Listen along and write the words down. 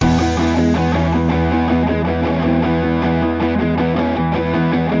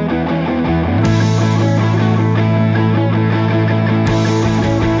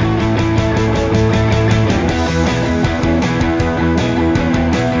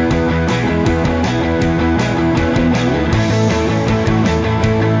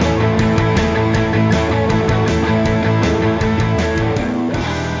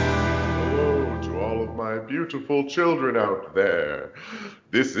beautiful children out there.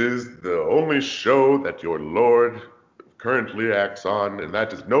 This is the only show that your Lord currently acts on, and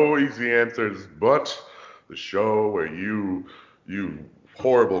that is No Easy Answers, but the show where you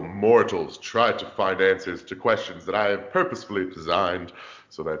horrible mortals try to find answers to questions that I have purposefully designed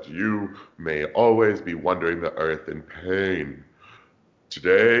so that you may always be wandering the earth in pain.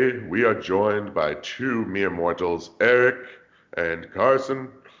 Today, we are joined by two mere mortals, Eric and Carson,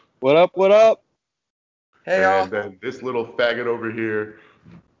 What up, what up? Hey, y'all. and then this little faggot over here.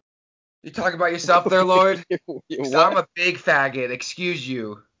 You talking about yourself there, Lord? 'Cause I'm What? a big faggot. Excuse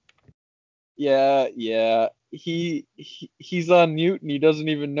you. Yeah. He's on mute and he doesn't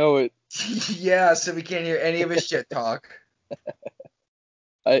even know it. Yeah, so we can't hear any of his shit talk.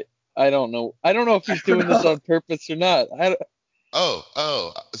 I don't know. I don't know if he's doing this on purpose or not.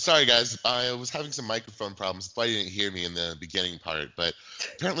 Sorry guys. I was having some microphone problems. That's why you didn't hear me in the beginning part. But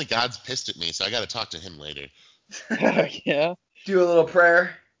apparently God's pissed at me, so I got to talk to him later. Yeah. Do a little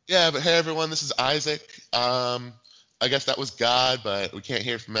prayer. Yeah, but hey everyone, this is Isaac. I guess that was God, but we can't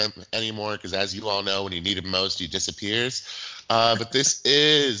hear from him anymore because, as you all know, when you need him most, he disappears. But this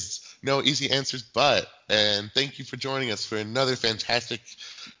is No Easy Answers But, and thank you for joining us for another fantastic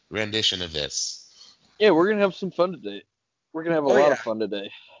rendition of this. Yeah, we're gonna have some fun today. We're gonna have a Oh, lot yeah. of fun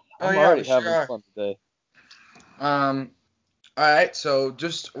today. Oh, I'm yeah, already we sure having are. fun today. All right, so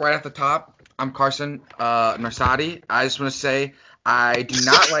just right at the top, I'm Carson Narsadi. I just want to say I do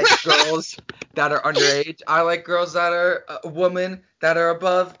not like girls that are underage. I like girls that are women that are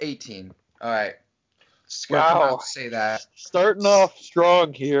above 18. All right. Just gonna come out Wow. and say that. Starting off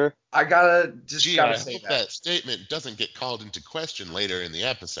strong here. I gotta I say hope that. that statement doesn't get called into question later in the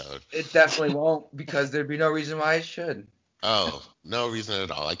episode. It definitely won't, because there'd be no reason why it should. Oh, no reason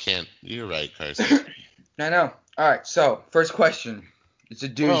at all. I can't. You're right, Carson. I know. All right, so first question. It's a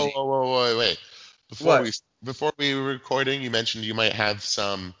doozy. Whoa, wait. What? Before we were recording, you mentioned you might have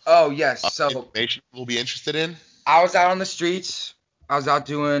some Oh, yes. So information we'll be interested in. I was out on the streets. I was out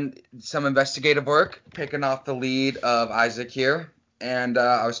doing some investigative work, picking off the lead of Isaac here, and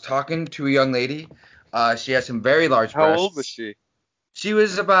I was talking to a young lady. She has some very large How breasts. old was she? She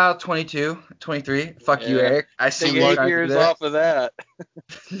was about 22, 23. Fuck you, Yeah. Eric. I see Take what you're 8 trying to do years there. off of that.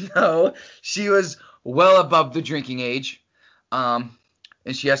 No, she was well above the drinking age, and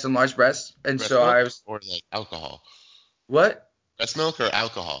she has some large breasts, and Breast so milk I was. or like alcohol? What? Breast milk or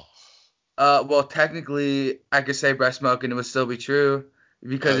alcohol? Well, technically, I could say breast milk, and it would still be true,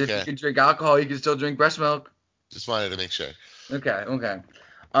 because if you Okay. can drink alcohol, you can still drink breast milk. Just wanted to make sure. Okay.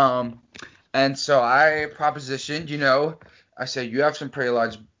 Um, and so I propositioned, I said, you have some pretty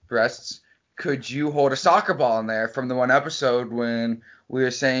large breasts. Could you hold a soccer ball in there from the one episode when we were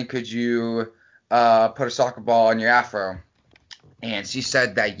saying, could you put a soccer ball in your afro? And she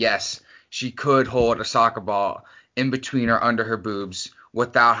said that yes, she could hold a soccer ball in between or under her boobs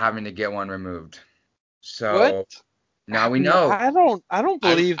without having to get one removed. So What? now we know. I don't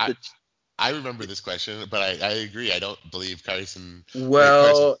believe I, that. I remember this question, but I agree. I don't believe Carson. Carson,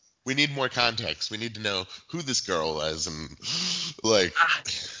 Well, we need more context. We need to know who this girl was and like.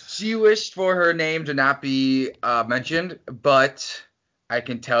 she wished for her name to not be mentioned, but I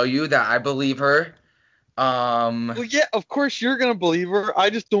can tell you that I believe her. Well, yeah, of course you're gonna believe her. I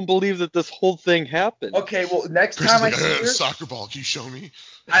just don't believe that this whole thing happened. Okay, well, next Carson's time I like, see her, soccer ball. Can you show me?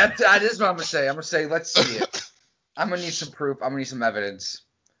 this is what I'm gonna say. I'm gonna say, let's see it. I'm gonna need some proof. I'm gonna need some evidence.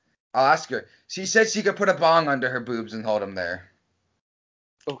 I'll ask her. She said she could put a bong under her boobs and hold them there.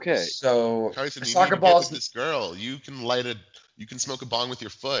 Okay. So Carson, a you soccer need to get with ball's. this girl. You can you can smoke a bong with your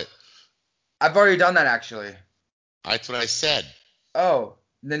foot. I've already done that actually. That's what I said. Oh,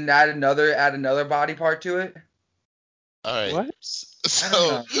 then add another body part to it. All right. What?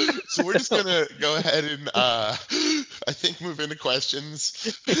 So we're just gonna go ahead and I think move into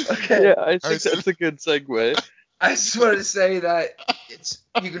questions. Okay. Yeah, I think Carson. that's a good segue. I just wanted to say that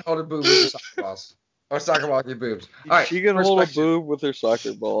you can hold a boob with your soccer balls. Or soccer ball with your boobs. All right. She can first hold question. a boob with her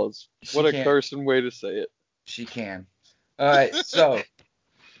soccer balls. What a can. Carson way to say it. She can. All right. So,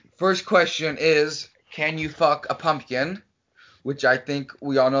 first question is, can you fuck a pumpkin? Which I think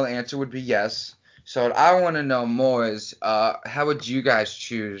we all know the answer would be yes. So what I want to know more is, how would you guys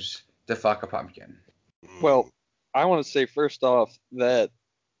choose to fuck a pumpkin? Well, I want to say first off that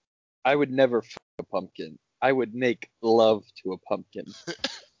I would never fuck a pumpkin. I would make love to a pumpkin.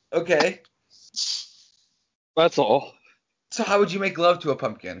 Okay. That's all. So how would you make love to a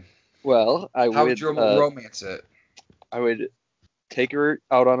pumpkin? Well, How would you romance it? I would take her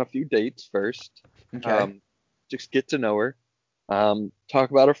out on a few dates first. Okay. Just get to know her.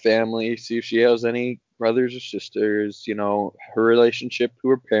 Talk about her family, see if she has any brothers or sisters, her relationship to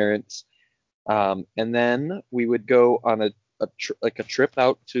her parents. And then we would go on a trip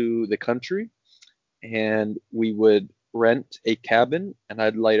out to the country, and we would rent a cabin, and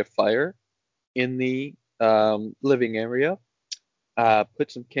I'd light a fire in the living area,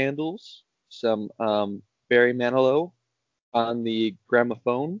 put some candles, some Barry Manilow on the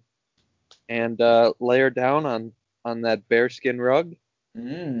gramophone, and lay her down on that bearskin rug,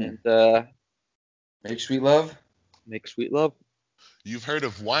 and Make sweet love. make sweet love. You've heard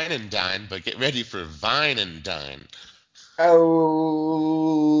of wine and dine, but get ready for vine and dine.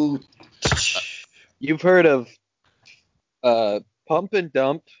 Oh. You've heard of pump and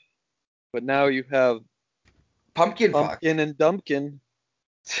dump, but now you have Pumpkin fuck. pumpkin and dumpkin.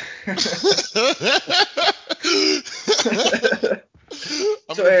 I'm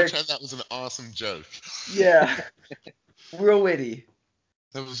So, gonna Eric- pretend that was an awesome joke. Yeah. Real witty.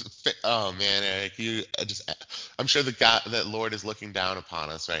 That was oh man, Eric, I'm sure the God, that Lord is looking down upon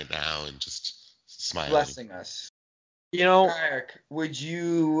us right now and just smiling. Blessing us. You know, Eric, would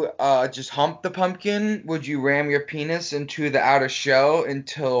you just hump the pumpkin? Would you ram your penis into the outer shell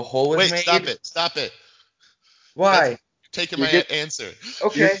until a hole was Wait, made? stop it. Why? That's taking You my get- answer.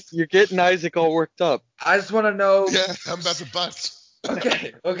 Okay. you're getting Isaac all worked up. I just want to know. Yeah, I'm about to bust.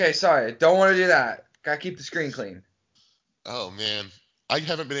 Okay, sorry. Don't want to do that. Gotta keep the screen clean. Oh man, I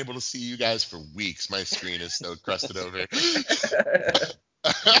haven't been able to see you guys for weeks. My screen is so crusted over.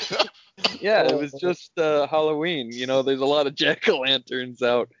 Yeah, it was just Halloween. You know, there's a lot of jack-o'-lanterns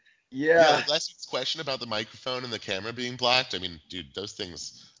out. Yeah, Yeah. last week's question about the microphone and the camera being blocked. I mean, dude, those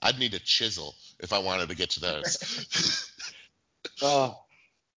things. I'd need a chisel if I wanted to get to those. Oh,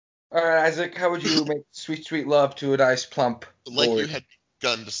 All right, Isaac, how would you make sweet, sweet love to a nice plump Like you Lord? had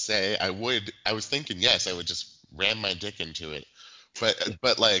begun to say, I would. I was thinking, yes, I would just ram my dick into it.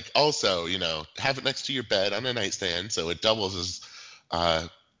 But like also, have it next to your bed on a nightstand, so it doubles as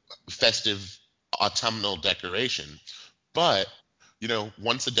festive autumnal decoration. But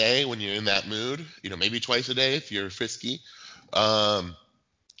once a day when you're in that mood, maybe twice a day if you're frisky,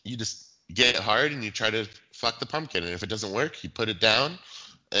 you just get hard and you try to fuck the pumpkin. And if it doesn't work, you put it down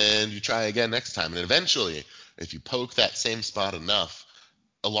and you try again next time. And eventually, if you poke that same spot enough,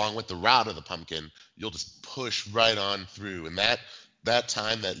 along with the route of the pumpkin, you'll just push right on through. And that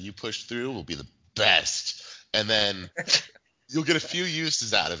time that you push through will be the best. And then you'll get a few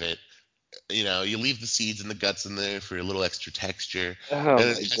uses out of it. You leave the seeds and the guts in there for a little extra texture. oh And my it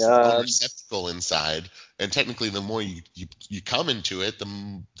has its own God. receptacle inside. And technically, the more you come into it,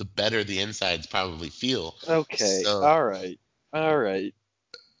 the better the insides probably feel. Okay. So All right.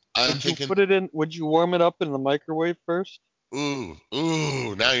 I'm Would you thinking, put it in? Would you warm it up in the microwave first? ooh,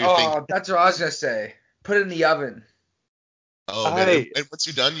 now you're thinking, Oh, that's what I was gonna say. Put it in the oven. oh man. And once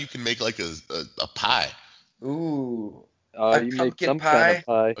you're done, you can make like a pie, Ooh. A You make pumpkin some pie? kind of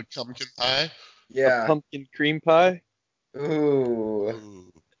pie. a pumpkin pie. A Yeah. pumpkin cream pie. Ooh.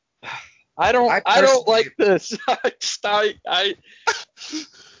 Ooh. I don't personally- like this.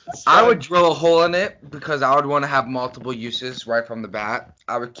 I would drill a hole in it because I would want to have multiple uses right from the bat.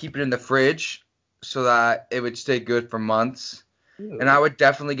 I would keep it in the fridge so that it would stay good for months. And I would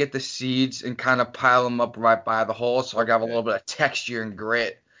definitely get the seeds and kind of pile them up right by the hole so I got a little bit of texture and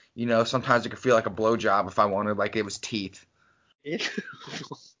grit. Sometimes it could feel like a blowjob if I wanted, like it was teeth.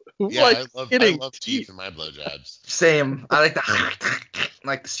 Who Yeah, likes I getting love teeth in my blowjobs. Same. I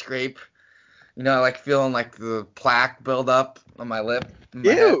like the scrape. I like feeling like the plaque build up on my lip. in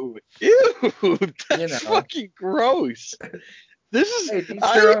my head. Ew, that's know. fucking gross. This is Hey, each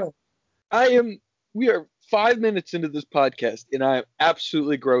their own. we are 5 minutes into this podcast and I am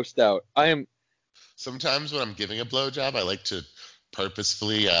absolutely grossed out. I am Sometimes when I'm giving a blowjob, I like to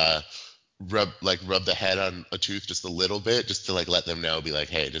purposefully rub the head on a tooth just a little bit, just to like let them know, be like,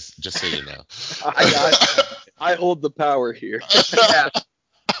 hey, just so you know. I hold the power here. Yeah.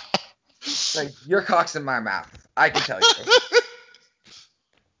 Like, your cock's in my mouth. I can tell you.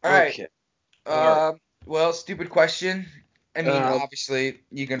 All right. Okay. Well, stupid question. I mean, obviously,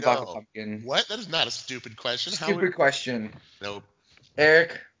 you can fuck a No. pumpkin. What? That is not a stupid question. Stupid question. Nope.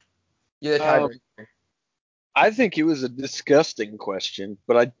 Eric, you're the tiebreaker. I think it was a disgusting question,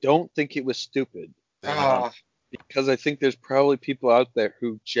 but I don't think it was stupid. Because I think there's probably people out there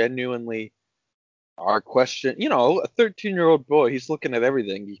who genuinely are questioning. A 13-year-old boy, he's looking at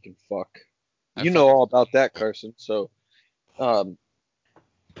everything he can fuck. You know all about that, Carson. So,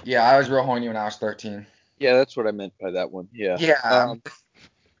 Yeah, I was real horny when I was 13. yeah, that's what I meant by that one. Yeah. Yeah.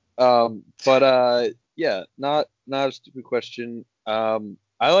 But yeah, not a stupid question.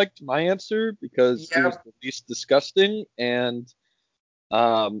 I liked my answer because it was the least disgusting, and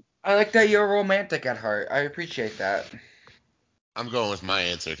I like that you're romantic at heart. I appreciate that. I'm going with my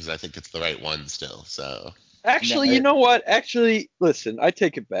answer because I think it's the right one still. So Actually, No, you know what? Actually, listen, I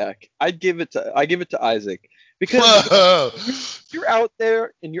take it back. I give it to Isaac because whoa, you're out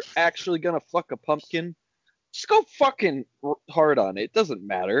there and you're actually gonna fuck a pumpkin. Just go fucking hard on it. It doesn't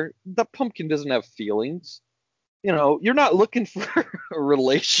matter. The pumpkin doesn't have feelings. You know, you're not looking for a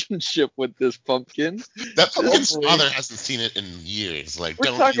relationship with this pumpkin. that pumpkin's hopefully. father hasn't seen it in years. Like, We're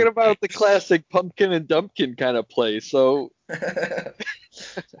don't talking you? about the classic pumpkin and dumpkin kind of play. So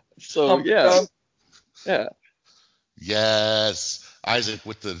Hump yeah, dump. yeah. Yes, Isaac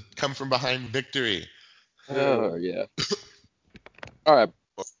with the come from behind victory. Oh yeah. All right.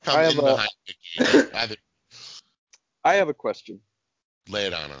 Or I come have in a behind victory. Either I have a question. lay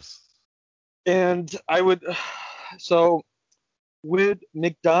it on us. And I would so would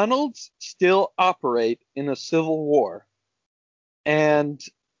McDonald's still operate in a civil war? And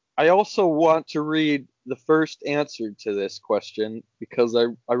I also want to read the first answer to this question because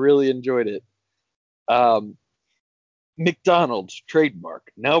I really enjoyed it. Um, McDonald's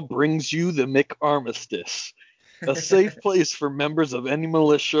trademark now brings you the McArmistice, a safe place for members of any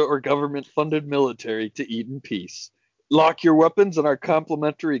militia or government funded military to eat in peace. Lock your weapons in our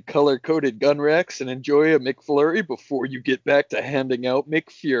complimentary color coded gun racks and enjoy a McFlurry before you get back to handing out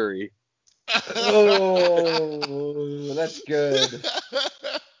McFury. Oh, that's good.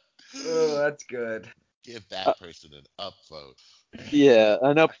 Oh, that's good. Give Uh, that person an upvote. yeah,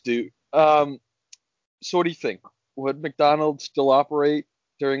 an updo. So what do you think? Would McDonald's still operate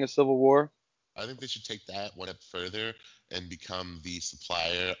during a civil war? I think they should take that one step further and become the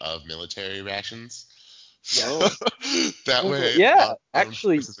supplier of military rations. Oh, That way, yeah. armed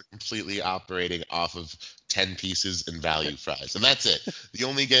Actually, forces are completely operating off of 10 pieces and value fries. And that's it. You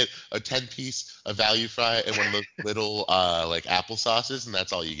only get a 10 piece of value fry and one of those little like apple sauces, and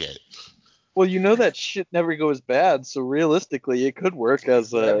that's all you get. well, you know that shit never goes bad, so realistically, it could work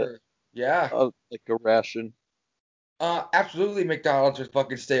as Whatever. Yeah. like a ration. Absolutely, McDonald's would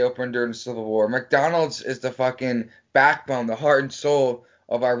fucking stay open during the Civil War. McDonald's is the fucking backbone, the heart and soul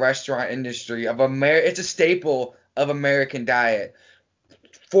of our restaurant industry. It's a staple of American diet.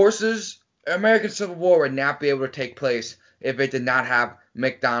 American Civil War would not be able to take place if it did not have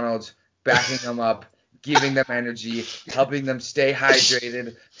McDonald's backing them up, giving them energy, helping them stay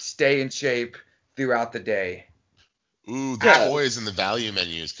hydrated, stay in shape throughout the day. Ooh, the Yeah, toys and the value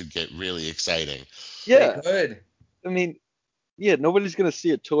menus could get really exciting. They yeah. could. I mean, yeah. Nobody's gonna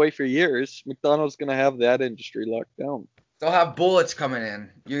see a toy for years. McDonald's gonna have that industry locked down. They'll have bullets coming in.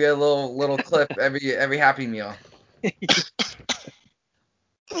 You get a little clip every Happy Meal.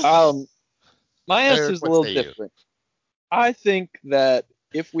 Um, my answer Eric, is a what little say you? different. I think that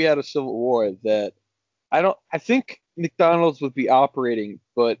if we had a civil war, that I think McDonald's would be operating,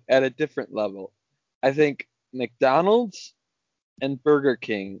 but at a different level. I think McDonald's and Burger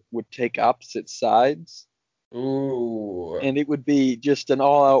King would take opposite sides, Ooh. and it would be just an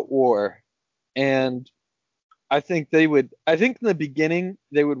all-out war. And I think in the beginning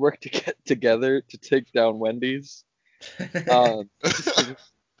they would work to get together to take down Wendy's. Just 'cause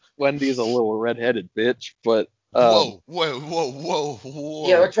Wendy's a little redheaded bitch, but Whoa, whoa, whoa, whoa,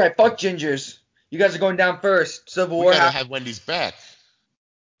 Yeah, whoa. that's right. Fuck gingers. You guys are going down first. Civil We War gotta happened. have Wendy's back.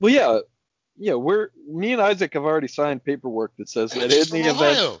 well, yeah, me and Isaac have already signed paperwork that says that He's in from the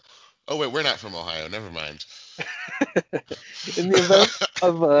event Ohio. Oh wait, we're not from Ohio. Never mind. in the event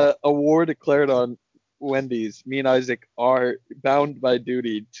of a war declared on Wendy's, me and Isaac are bound by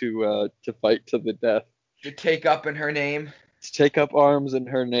duty to fight to the death, To take up in her name. to take up arms in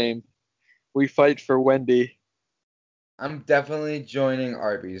her name. We fight for Wendy. I'm definitely joining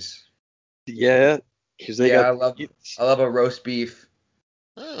Arby's. Yeah, because they Yeah, got I the love meats. I love a roast beef.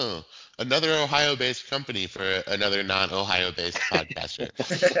 Oh, another Ohio-based company for another non-Ohio-based podcaster.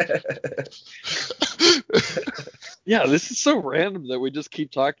 Yeah, this is so random that we just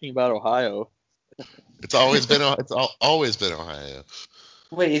keep talking about Ohio. Always been Ohio.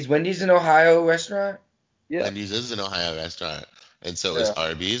 Wait, is Wendy's an Ohio restaurant? Yeah, Wendy's is an Ohio restaurant, and so is Yeah.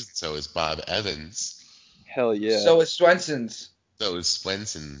 Arby's, so is Bob Evans, hell yeah. So is Swenson's. so is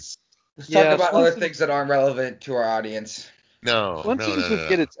Swenson's. Let's talk Yeah, about other Swenson's things that aren't relevant to our audience. No, no, no, Swenson's no, would no.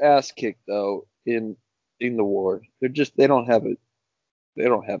 get its ass kicked though in the war. They don't have it. They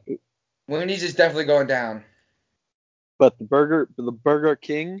don't have it. Wendy's is definitely going down. But the Burger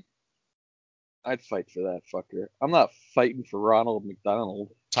King, I'd fight for that fucker. I'm not fighting for Ronald McDonald.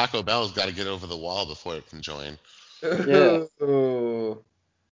 Taco Bell's got to get over the wall before it can join. Yeah. Ooh.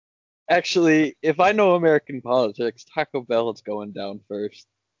 Actually, if I know American politics, Taco Bell is going down first.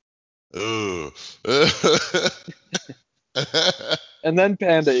 Ooh. And then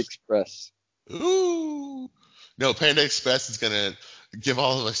Panda Express. Ooh. No, Panda Express is gonna give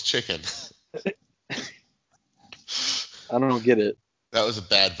all of us chicken. I don't get it. That was a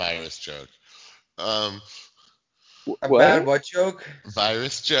bad virus joke. Um, A What? bad what joke?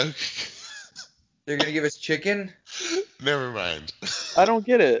 virus joke. They're gonna give us chicken? Never mind. I don't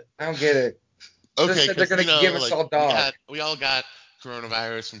get it. I don't get it. Okay, Just said they're because gonna give us like all dog. we all got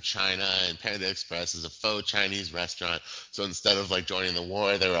coronavirus from China, and Panda Express is a faux Chinese restaurant. So instead of like joining the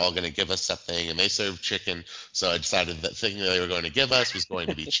war, they were all going to give us something, and they served chicken. So I decided that thing that they were going to give us was going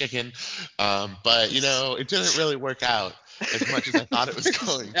to be chicken. But it didn't really work out as much as I thought it was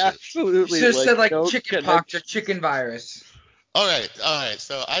going to. You Absolutely. should have said like no chicken pox or connection. chicken virus. All right.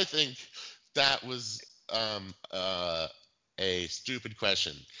 So I think that was a stupid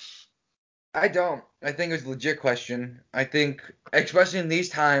question. I don't. I think it's a legit question. I think, especially in these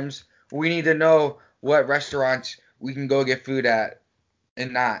times, we need to know what restaurants we can go get food at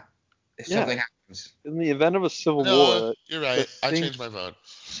and not if Yeah. something happens. In the event of a civil No, war, you're that right. I seems changed my vote.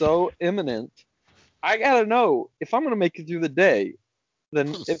 so imminent. I gotta know if I'm gonna make it through the day. Then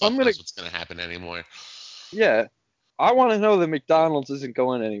Who the if fuck I'm gonna, knows what's gonna happen anymore? yeah, I want to know that McDonald's isn't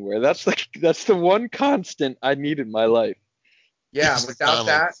going anywhere. That's the one constant I need in my life. Yeah, Yes, without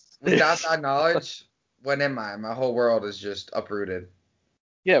McDonald's. that knowledge, what am I? My whole world is just uprooted.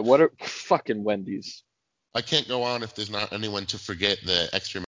 Yeah, what are fucking Wendy's? I can't go on if there's not anyone to forget the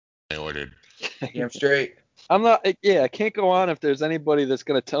extra I ordered. Damn straight. I'm not. Yeah, I can't go on if there's anybody that's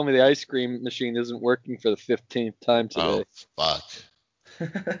gonna tell me the ice cream machine isn't working for the 15th time today. Oh, fuck.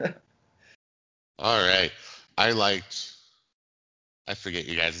 All right. I forget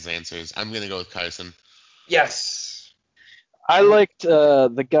you guys' answers. I'm going to go with Carson. Yes. I liked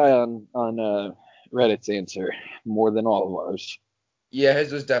the guy on Reddit's answer more than all of ours. Yeah,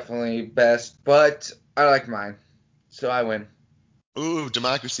 his was definitely best, but I like mine, so I win. Ooh,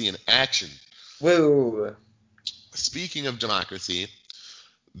 democracy in action. Woo. Speaking of democracy,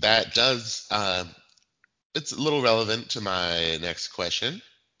 that does, it's a little relevant to my next question.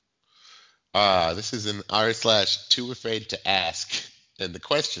 This is an r/too afraid to ask. And the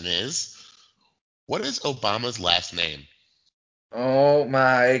question is, what is Obama's last name? Oh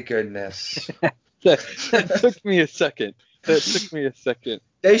my goodness. That took me a second. They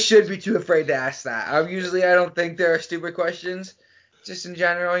should be too afraid to ask that. I don't think there are stupid questions, just in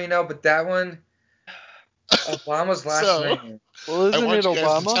general, but that one, Obama's last So, name. Well, I isn't want it you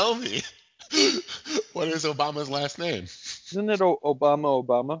guys to Obama? tell me, what is Obama's last name? Isn't it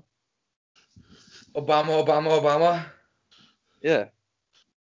Obama? Obama. Yeah.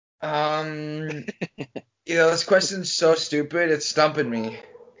 This question's so stupid, it's stumping me.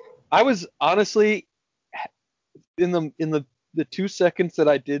 I was honestly in the 2 seconds that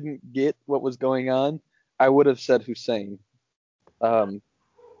I didn't get what was going on, I would have said Hussein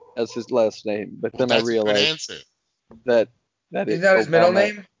as his last name, but Well, then I that's a good realized answer. that Isn't it's that his middle Obama.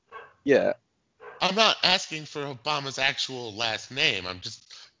 name? Yeah. I'm not asking for Obama's actual last name. I'm just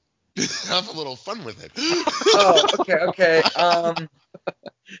have a little fun with it. Oh, okay.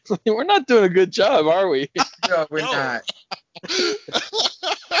 We're not doing a good job, are we? No, we're No.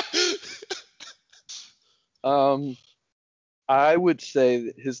 not. I would say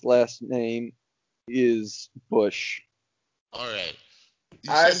that his last name is Bush. All right.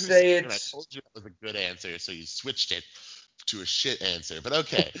 You I said say Hussein, and I it's told you that was a good answer, so you switched it to a shit answer. But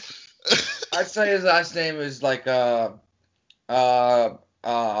okay. I'd say his last name is like Barack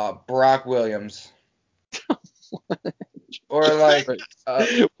Williams. Or like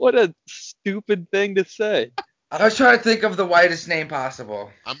What a stupid thing to say. I was trying to think of the whitest name possible.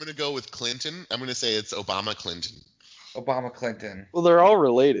 I'm gonna go with Clinton. I'm gonna say it's Obama Clinton. Obama Clinton. Well, they're all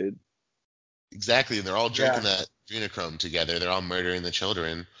related. Exactly. They're all drinking Yeah. that adrenochrome together. They're all murdering the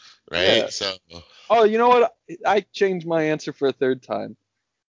children, right? Yeah. So. Oh, you know what? I changed my answer for a third time.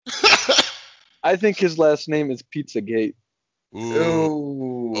 I think his last name is Pizzagate. Ooh.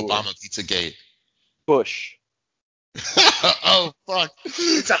 Ooh. Obama Pizzagate. Bush. Oh fuck.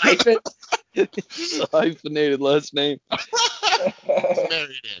 It's a hyphen. It's a hyphenated last name. He's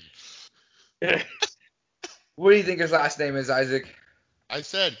married in. What do you think his last name is, Isaac? I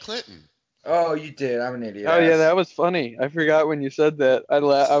said Clinton. Oh, you did. I'm an idiot. Oh yeah, that was funny. I forgot when you said that. I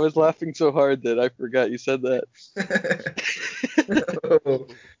was laughing so hard that I forgot you said that.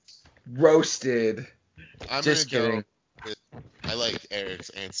 Roasted. I'm Just gonna kidding. go with, I like Eric's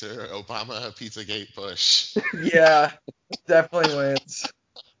answer. Obama Pizzagate Bush. Yeah, definitely wins.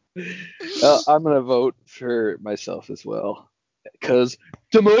 I'm gonna vote for myself as well, because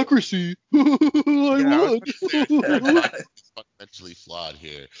democracy. I Yeah, I was won. about to say, I think our democracy is fundamentally flawed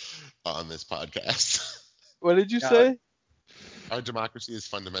here on this podcast. What did you Yeah. say? Our democracy is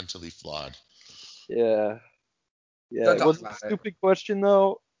fundamentally flawed. Yeah. Yeah, Don't it talk was a about it. stupid question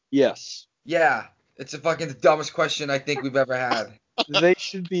though. Yes. Yeah, it's a fucking the dumbest question I think we've ever had. They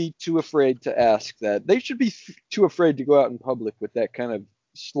should be too afraid to ask that. They should be too afraid to go out in public with that kind of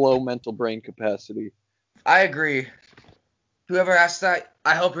slow mental brain capacity. I agree. Whoever asked that,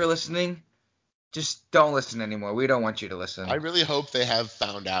 I hope you're listening. Just don't listen anymore. We don't want you to listen. I really hope they have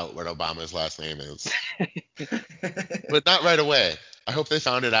found out what Obama's last name is. But not right away. I hope they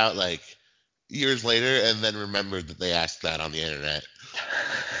found it out like years later and then remembered that they asked that on the internet.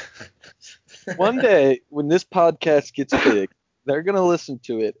 One day, when this podcast gets big, they're going to listen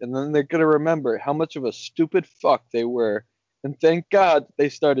to it, and then they're going to remember how much of a stupid fuck they were. And thank God they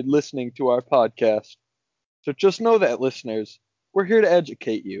started listening to our podcast. So just know that, listeners, we're here to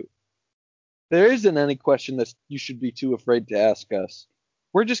educate you. There isn't any question that you should be too afraid to ask us.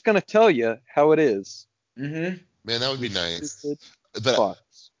 We're just going to tell you how it is. Mm-hmm. Man, that would be You nice. stupid But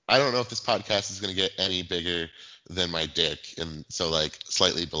fucks. I don't know if this podcast is going to get any bigger than my dick. And so, like,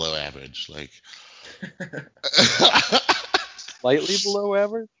 slightly below average. Like, Slightly below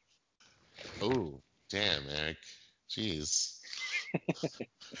average? oh, damn, Eric. Jeez.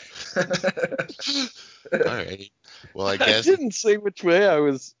 All right. Well, I I guess. didn't say which way I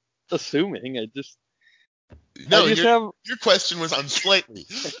was assuming. No, I just your question was on slightly.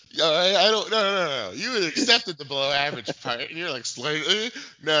 I don't. No. You had accepted the below average part, and you're like slightly.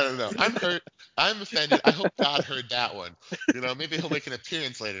 No. I'm hurt. I'm offended. I hope God heard that one. Maybe he'll make an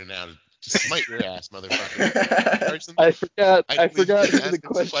appearance later now to smite your ass, motherfucker. Carson, I forgot believe you who can the ask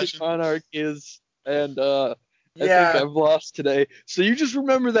us a question monarch is, and I think Yeah. I've lost today. So you just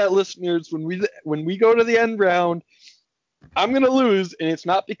remember that, listeners, when we go to the end round, I'm gonna lose, and it's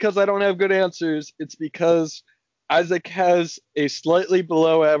not because I don't have good answers. It's because Isaac has a slightly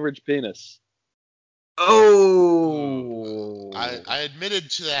below average penis. Oh. I admitted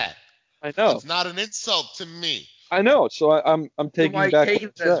to that. I know. It's not an insult to me. I know. So I'm Then taking why back taking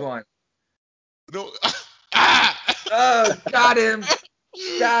what I this said. one? No. Ah! Oh, got him.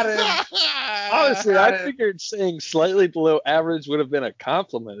 Got him. Honestly, Got I it. figured saying slightly below average would have been a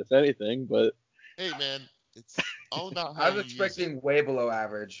compliment, if anything. But Hey, man, it's all about how I was you use it. expecting way below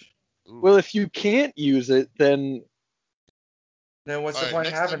average. Ooh. well, if you can't use it, then Then what's All the right, point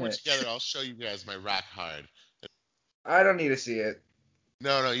of next time having we're it? together, I'll show you guys my rock hard. I don't need to see it.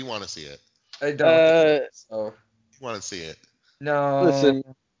 No, you want to see it. I don't. uh, So You want to see it. no. listen.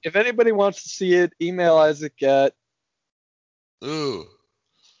 If anybody wants to see it, email Isaac at. Ooh.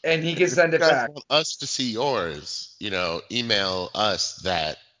 And he can And if send you it guys back. want us to see yours, email us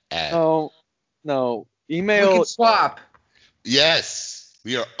that at. No, We email. can swap. Yes,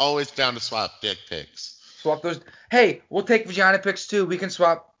 we are always down to swap dick pics. Swap those. Hey, we'll take vagina pics too. We can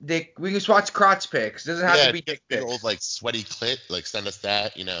swap dick. We can swap crotch pics. Doesn't have Yeah, to be if you dick got big pics. old like sweaty clit, like send us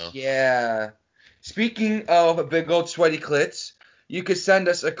that. Yeah. Speaking of big old sweaty clits, you could send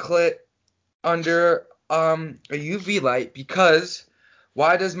us a clit under a UV light because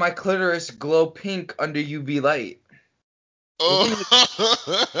why does my clitoris glow pink under UV light? Oh.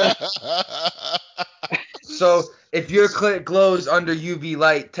 So if your clit glows under UV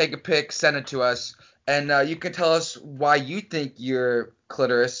light, take a pic, send it to us, and you can tell us why you think your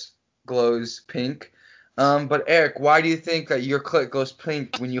clitoris glows pink. But Eric, why do you think that your clit glows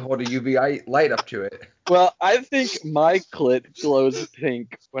pink when you hold a UV light up to it? Well, I think my clit glows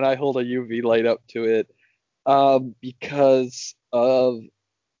pink when I hold a UV light up to it, because of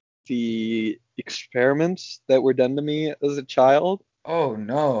the experiments that were done to me as a child. Oh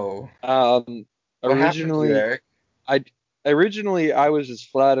no. Um, What happened to you, originally, Eric? I was as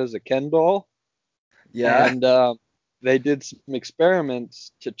flat as a Ken doll, Yeah. and they did some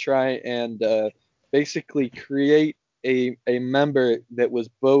experiments to try and basically create a member that was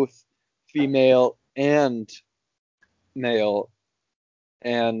both female and male,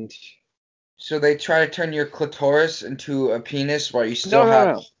 and So they try to turn your clitoris into a penis while you still no, no, have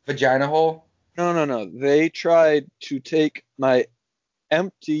no, a vagina hole? no. They tried to take my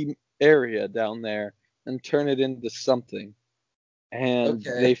empty area down there and turn it into something, and they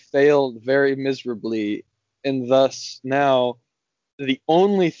Okay. failed very miserably, and thus now the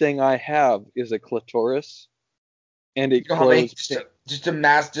only thing I have is a clitoris, and You it don't have any, glows just pink. a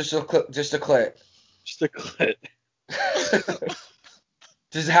mass, just a clit. Just a clit.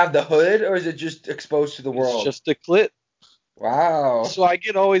 Does it have the hood or is it just exposed to the It's world? just a clit. Wow. So I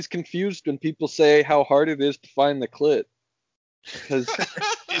get always confused when people say how hard it is to find the clit, because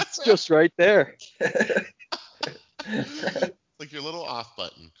it's just right there. Like your little off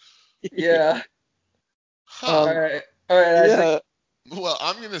button. Yeah. Huh. All Um, right. All right, Isaac. yeah, Well,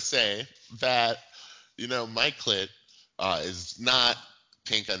 I'm gonna say that my clit is not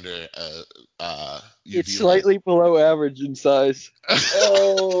pink under UV It's slightly below average in size.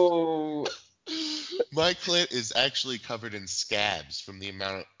 Oh. My clit is actually covered in scabs from the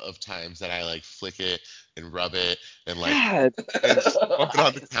amount of times that I like flick it and rub it and like God, and bump it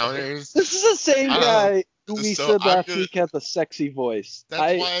on the counters. this is the same guy who we So said I'm last gonna. week had the sexy voice.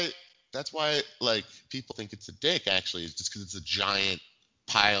 That's why like people think it's a dick. Actually, it's just because it's a giant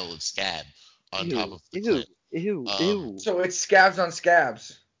pile of scab on top of the clit. Ew. So it's scabs on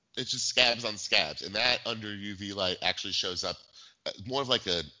scabs. It's just scabs on scabs, and that under UV light actually shows up more of like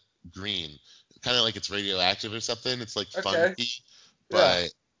a green, kind of like it's radioactive or something. It's like Okay. funky, Yeah.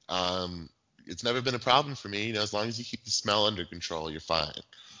 but it's never been a problem for me. You know, as long as you keep the smell under control, you're fine.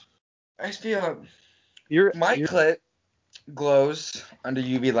 I just feel You're my clit glows under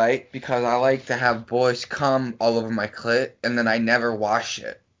UV light because I like to have boys come all over my clit and then I never wash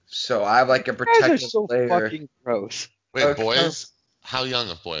it. So I have like a you guys are protective so layer. fucking gross. Wait, Okay. boys? How young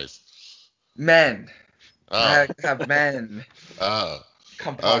of boys? Men. I Oh, have men oh,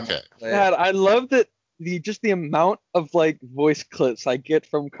 come upon okay. my clit. God, I love that the amount of like voice clips I get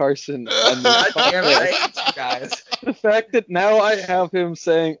from Carson on this God damn it, I podcast. hate you guys. The fact that now I have him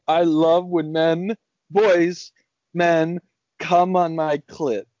saying, I love when men come on my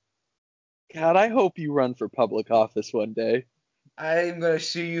clit. God, I hope you run for public office one day. I'm gonna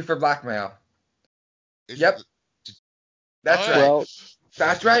sue you for blackmail. Is Yep. it- That's All right. Well,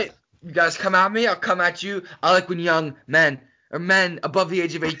 That's right. You guys come at me, I'll come at you. I like when young men or men above the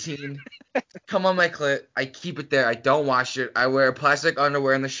age of 18 come on my clit. I keep it there. I don't wash it. I wear plastic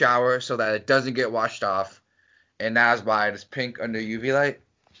underwear in the shower so that it doesn't get washed off. And that's why it is pink under UV light.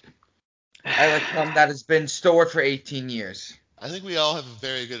 I like cum that has been stored for 18 years. I think we all have a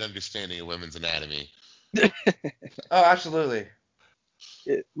very good understanding of women's anatomy. Oh, absolutely.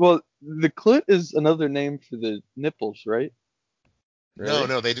 well, the clit is another name for the nipples, right? Really?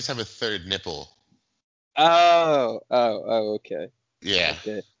 No, they just have a third nipple. Oh, okay. Yeah.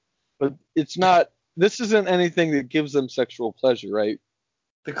 Okay. But it's not, this isn't anything that gives them sexual pleasure, right?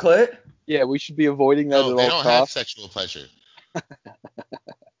 The clit? Yeah, we should be avoiding that No, at they all don't have costs. sexual pleasure.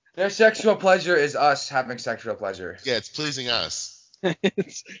 Their sexual pleasure is us having sexual pleasure. Yeah, it's pleasing us.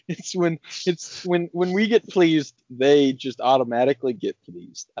 it's when we get pleased, they just automatically get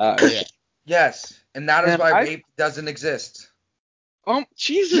pleased. Yeah. Yes, and that is Man, why rape doesn't exist. Oh,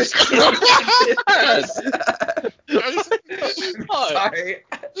 Jesus Christ! Sorry,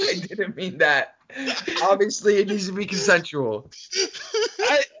 I didn't mean that. Obviously, it needs to be consensual.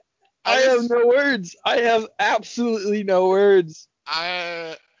 I have no words. I have absolutely no words.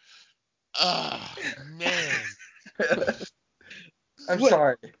 Man. I'm What?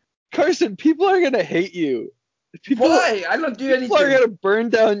 sorry. Carson, people are gonna hate you. Why? I don't do People are anything. gonna burn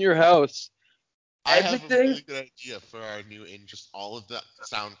down your house. I have a Everything- really good idea for our new just all of the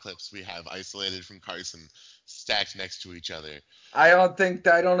sound clips we have isolated from Carson stacked next to each other. I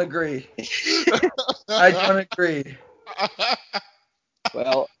don't agree. I don't agree.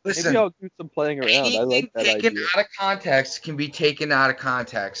 Well, Listen, maybe I'll do some playing around. I anything like that taken idea. out of context can be taken out of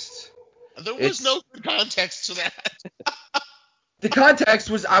context. There was It's- no good context to that. The context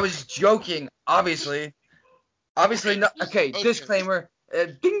was I was joking, obviously. Obviously, no. Okay, disclaimer.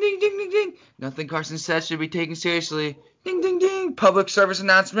 Ding, ding, ding, ding, ding. Nothing Carson says should be taken seriously. Ding, ding, ding. Public service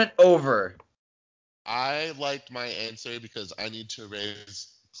announcement over. I liked my answer because I need to raise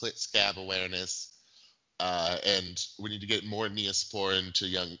clit scab awareness, and we need to get more Neosporin to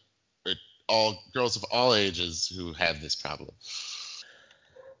young, or all girls of all ages who have this problem.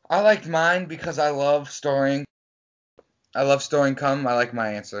 I liked mine because I love storing. I love storing cum. I like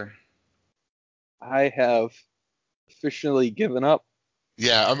my answer. I have officially given up.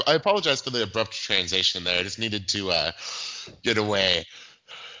 Yeah, I apologize for the abrupt transition there. I just needed to get away.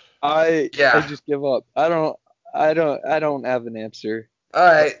 I Yeah. just give up. I don't have an answer. All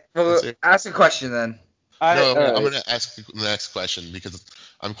right. Well, Answer? ask a question then. No, all right. I'm going to ask the next question because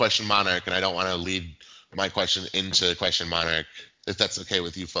I'm Question Monarch and I don't want to lead my question into Question Monarch, if that's okay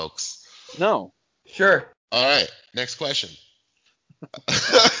with you folks. No. Sure. All right, next question.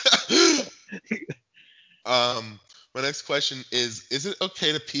 My next question is it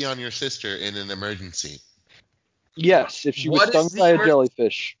okay to pee on your sister in an emergency? Yes, if she was What is stung the by a emer-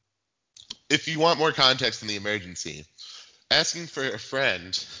 jellyfish. If you want more context in the emergency, asking for a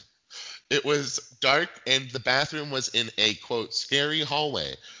friend, it was dark and the bathroom was in a, quote, scary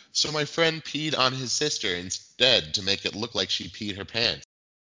hallway. So my friend peed on his sister instead to make it look like she peed her pants.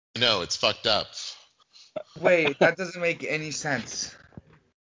 No, it's fucked up. Wait, that doesn't make any sense.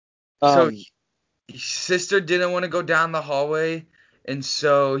 Um, So his sister didn't want to go down the hallway, and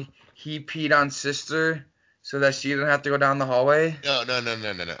so he peed on sister so that she didn't have to go down the hallway? No.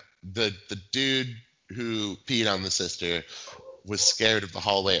 The dude who peed on the sister was scared of the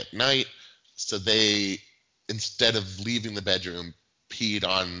hallway at night, so they, instead of leaving the bedroom, peed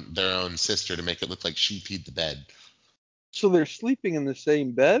on their own sister to make it look like she peed the bed. So they're sleeping in the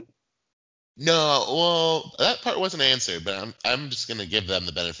same bed? No, well, that part wasn't answered, but I'm just gonna give them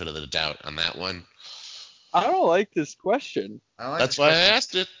the benefit of the doubt on that one. I don't like this question. I don't like That's this why I question.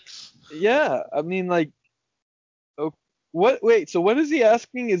 asked it. Yeah, I mean, like, what? Wait, so what is he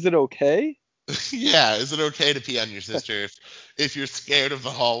asking? Is it okay? Yeah, is it okay to pee on your sister if you're scared of the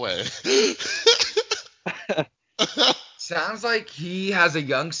hallway? Sounds like he has a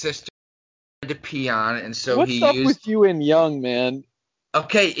young sister to pee on, and so What's he up used. with you and Young, man?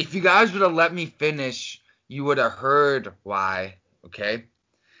 Okay, if you guys would have let me finish, you would have heard why. Okay,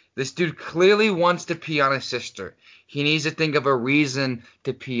 this dude clearly wants to pee on his sister. He needs to think of a reason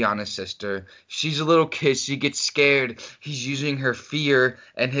to pee on his sister. She's a little kid. She gets scared. He's using her fear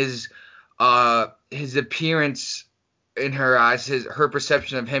and his appearance in her eyes, her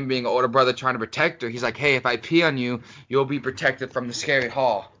perception of him being an older brother trying to protect her. He's like, hey, if I pee on you, you'll be protected from the scary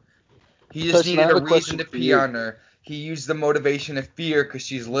hall. He just Carson, I needed have a a reason question to for pee you. on her. He used the motivation of fear because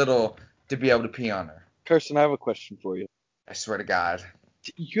she's little to be able to pee on her. Carson, I have a question for you. I swear to God,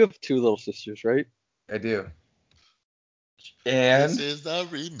 You have two little sisters, right? I do. This And is the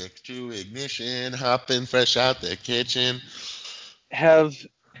remix to Ignition, hopping fresh out the kitchen.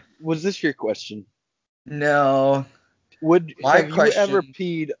 Was this your question? no, my Have you ever question.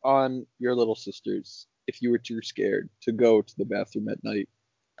 peed on your little sisters if you were too scared to go to the bathroom at night?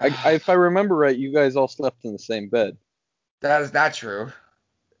 If I remember right, you guys all slept in the same bed. That is not true,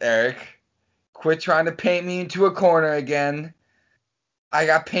 Eric. Quit trying to paint me into a corner again. I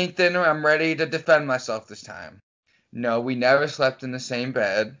got paint thinner. I'm ready to defend myself this time. No, we never slept in the same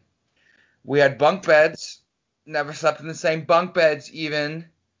bed. We had bunk beds. Never slept in the same bunk beds even.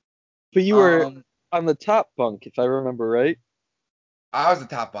 But you were Um, on the top bunk, if I remember right. I was the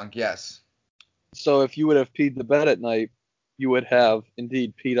top bunk, yes. So if you would have peed the bed at night, you would have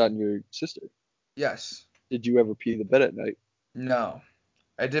indeed peed on your sister. Yes. Did you ever pee the bed at night? No.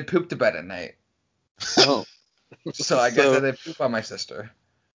 I did poop to bed at night. Oh, So I guess I did poop on my sister.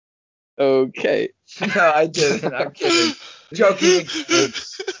 okay. No, I didn't. I'm kidding. Joking again.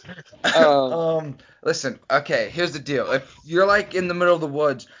 Listen, okay, here's the deal. If you're like in the middle of the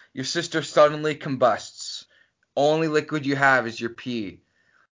woods, your sister suddenly combusts. Only liquid you have is your pee.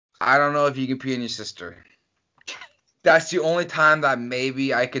 I don't know if you can pee on your sister. That's the only time that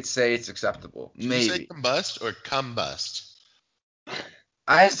maybe I could say it's acceptable. Did you say Maybe. combust or combust?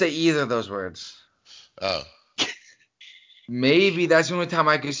 I didn't say either of those words. Oh. Maybe that's the only time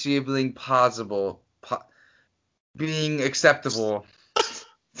I could see it being possible, being acceptable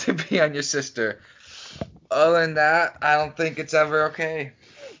to pee on your sister. Other than that, I don't think it's ever okay.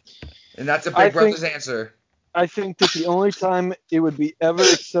 And that's a Big Brother's answer. I think that the only time it would be ever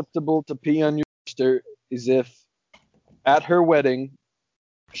acceptable to pee on your sister is if at her wedding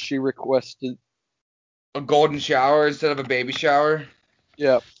she requested. A golden shower instead of a baby shower?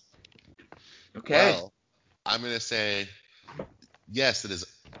 Yeah. Okay. Well, I'm going to say, yes, it is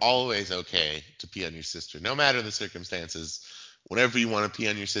always okay to pee on your sister, no matter the circumstances. Whenever you want to pee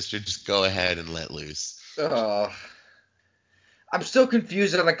on your sister, just go ahead and let loose. Oh. I'm still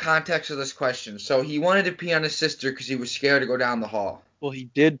confused on the context of this question. So he wanted to pee on his sister because he was scared to go down the hall. Well, he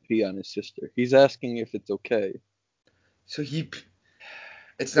did pee on his sister. He's asking if it's okay. So it's not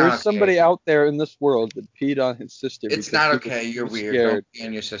There's okay. somebody out there in this world that peed on his sister. It's not because okay. he You're was weird. scared. Don't pee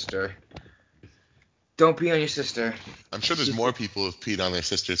on your sister. Don't pee on your sister. I'm sure there's more people who've peed on their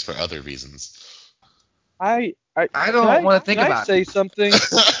sisters for other reasons. I don't want to think can about I say it. something?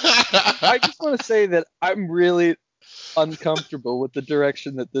 I just want to say that I'm really uncomfortable with the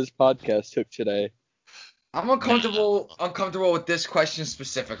direction that this podcast took today. I'm uncomfortable with this question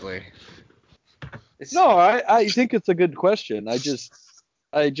specifically. No, I think it's a good question. I just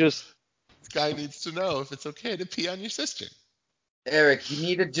This guy needs to know if it's okay to pee on your sister. Eric, you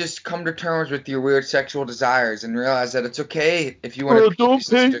need to just come to terms with your weird sexual desires and realize that it's okay if you want to pee on your don't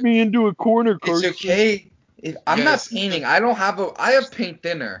sister. paint me into a corner, It's Carson. okay. I'm not Guys, painting. I have paint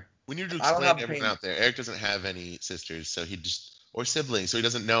thinner. We need to I don't explain have to everyone paint. out there, Eric doesn't have any sisters, or siblings, so he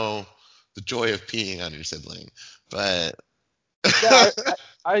doesn't know the joy of peeing on your sibling. But Yeah,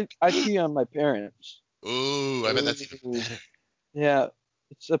 I pee on my parents. ooh, I bet that's even Ooh. better. Yeah,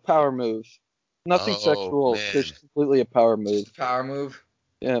 it's a power move. Nothing Oh, sexual. man. Just completely a power move. It's a power move.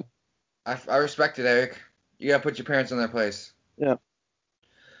 Yeah. I respect it, Eric. You gotta put your parents in their place. Yeah.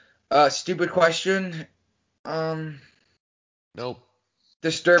 Stupid question. Nope.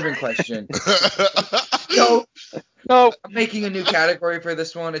 Disturbing question. No, No, I'm making a new category for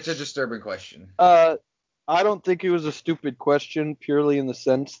this one. It's a disturbing question. I don't think it was a stupid question purely in the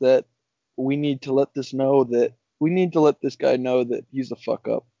sense that we need to let this guy know that he's a fuck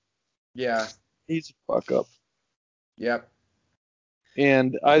up. Yeah. He's a fuck up. Yep.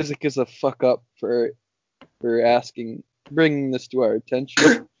 And Isaac is a fuck up for bringing this to our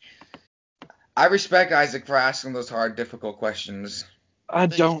attention. I respect Isaac for asking those hard, difficult questions. I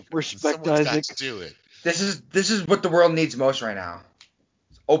don't respect Someone's Isaac. got to do it. This is what the world needs most right now.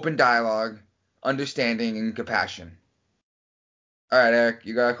 Open dialogue, understanding, and compassion. All right, Eric,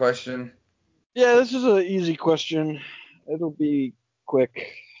 you got a question? Yeah, this is an easy question. It'll be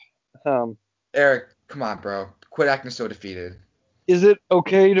quick. Eric, come on, bro. Quit acting so defeated. Is it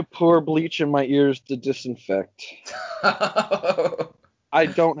okay to pour bleach in my ears to disinfect? I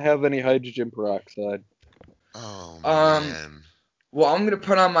don't have any hydrogen peroxide. Oh, Um, man. Well, I'm going to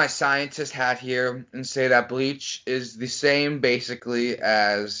put on my scientist hat here and say that bleach is the same basically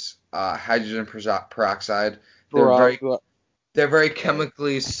as hydrogen peroxide. They're very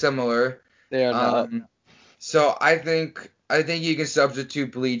chemically similar. They are not. So I think you can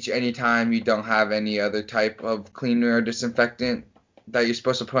substitute bleach anytime you don't have any other type of cleaner or disinfectant that you're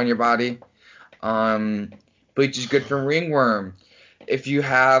supposed to put on your body. Bleach is good for ringworm. If you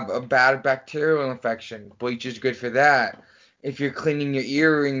have a bad bacterial infection, bleach is good for that. If you're cleaning your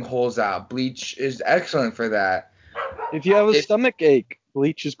earring holes out, bleach is excellent for that. If you have a stomach ache,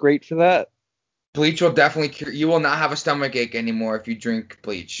 bleach is great for that. Bleach will definitely cure. You will not have a stomach ache anymore if you drink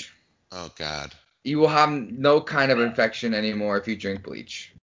bleach. Oh, God. You will have no kind of infection anymore if you drink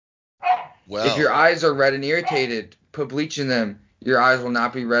bleach. Well, If your eyes are red and irritated, put bleach in them. Your eyes will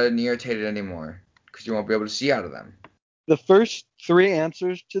not be red and irritated anymore because you won't be able to see out of them. The first three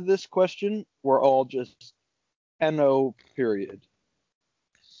answers to this question were all just NO period.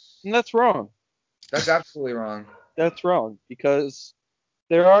 And that's wrong. That's absolutely wrong. That's wrong because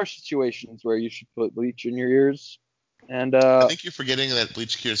there are situations where you should put bleach in your ears. And I think you're forgetting that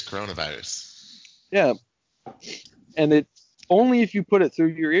bleach cures coronavirus. yeah. And it's only if you put it through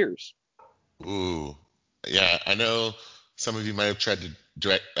your ears. Ooh. Yeah, I know some of you might have tried to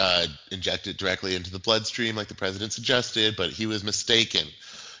inject it directly into the bloodstream like the president suggested, but he was mistaken.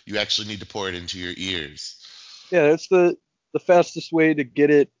 You actually need to pour it into your ears. Yeah, that's the fastest way to get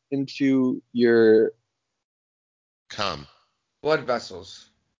it into your Cum. Blood vessels.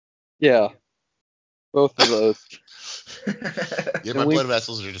 Yeah. Both of those. Yeah, my blood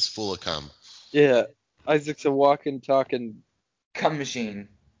vessels are just full of cum. Yeah. Isaac's a walking, talking cum machine.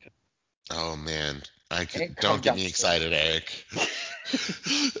 Oh man, Don't get me excited, Eric.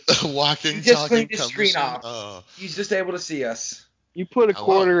 Walking, you just talking, cleaned the cum screen machine. off. Oh. He's just able to see us. You put a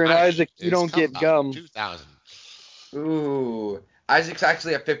quarter in Isaac, you It's don't get gum. 2000. Ooh, Isaac's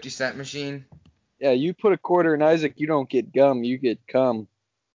actually a 50-cent machine. Yeah, you put a quarter in Isaac, you don't get gum, you get cum.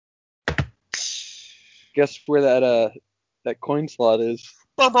 Guess where that coin slot is?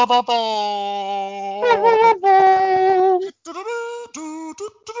 Oh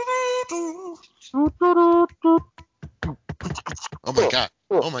my god.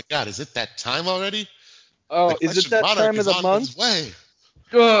 Oh my god, is it that time already? Oh, is it that time of the month? His way.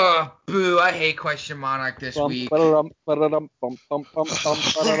 Ugh, boo, I hate Question Monarch this week. Everyone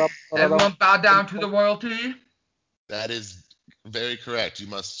bow down to the royalty. That is very correct. You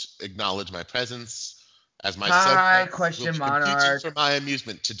must acknowledge my presence as my subjects will be competing for my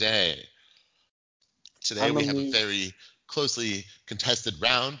amusement today. Today we have a very closely contested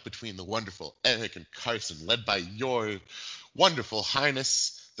round between the wonderful Eric and Carson, led by your wonderful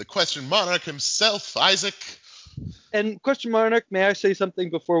highness, the Question Monarch himself, Isaac. And Question Monarch, may I say something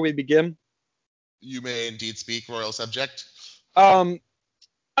before we begin? You may indeed speak, royal subject. I'd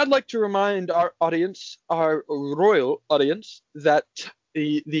like to remind our audience, our royal audience, that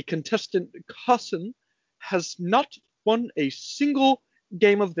the contestant Carson has not won a single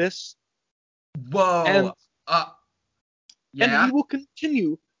game of this. Whoa. And, yeah. And he will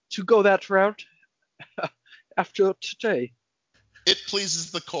continue to go that route after today. It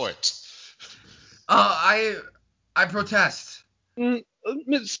pleases the court. I protest.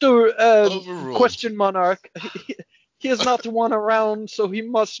 Mr. Question Monarch, he has not won a round, so he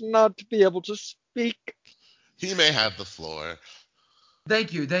must not be able to speak. He may have the floor.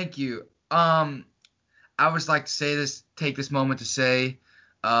 Thank you. I would like to take this moment to say,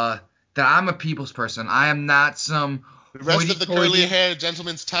 that I'm a people's person. I am not some. The rest of the curly-haired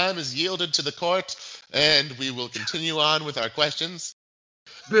gentleman's time is yielded to the court, and we will continue on with our questions.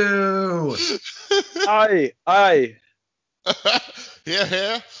 Boo! Aye.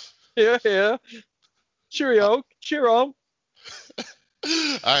 Here. Cheerio.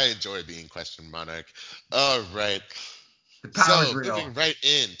 I enjoy being question monarch. All right. The power's So real. moving right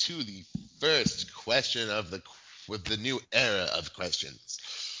into the first question with the new era of questions.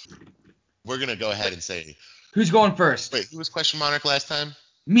 We're gonna go ahead and say, Who's going first? wait, who was question monarch last time?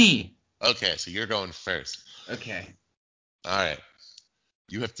 Me. Okay, so you're going first. Okay. All right.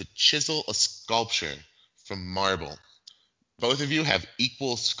 You have to chisel a sculpture from marble. Both of you have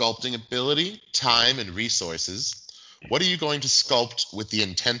equal sculpting ability, time, and resources. What are you going to sculpt with the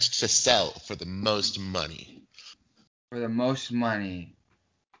intent to sell for the most money? For the most money.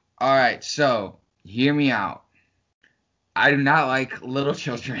 All right, so hear me out. I do not like little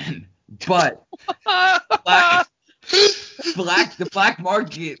children, but black, the black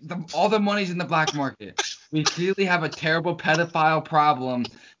market, all the money's in the black market. We clearly have a terrible pedophile problem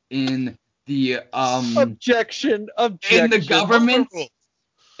in the Objection. in the government. Overruled.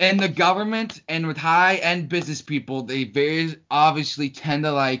 And the government and with high-end business people, they very obviously tend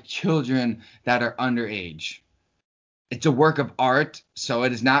to like children that are underage. It's a work of art, so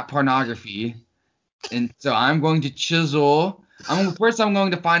it is not pornography. And so I'm going to chisel. First, I'm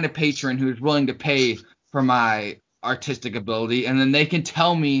going to find a patron who is willing to pay for my artistic ability, and then they can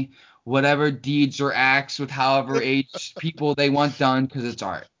tell me whatever deeds or acts with however age people they want done because it's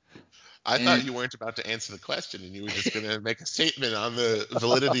art. I And- thought you weren't about to answer the question and you were just going to make a statement on the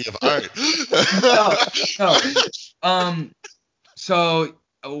validity of art. No. So,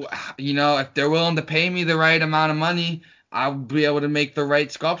 if they're willing to pay me the right amount of money, I'll be able to make the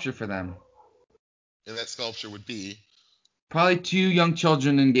right sculpture for them. And that sculpture would be? Probably 2 young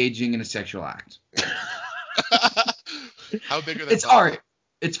children engaging in a sexual act. How big are they? It's art.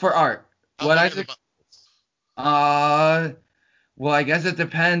 It's for art. How What big I are the well, I guess it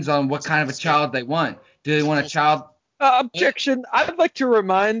depends on what kind of a child they want. Do they want a child? Objection. I'd like to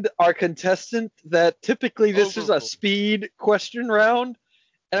remind our contestant that typically this is a Overruled. speed question round,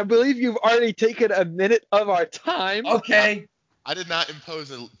 and I believe you've already taken a minute of our time. Okay. I did not impose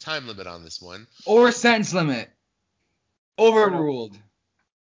a time limit on this one. Or a sentence limit. Overruled.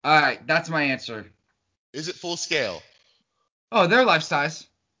 All right, that's my answer. Is it full scale? Oh, they're life size.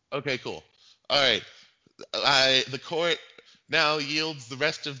 Okay, cool. All right. The court now yields the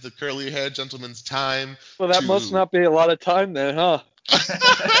rest of the curly-haired gentleman's time. Well, that must not be a lot of time then, huh?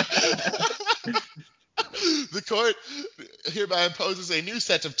 The court hereby imposes a new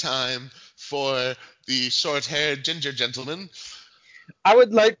set of time for the short-haired ginger gentleman. I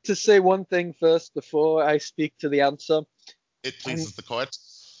would like to say one thing first before I speak to the answer. It pleases the court.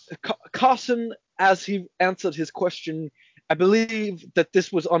 Carson, as he answered his question, I believe that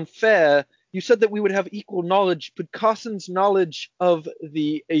this was unfair. You said that we would have equal knowledge, but Carson's knowledge of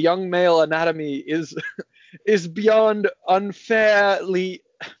the young male anatomy is beyond unfairly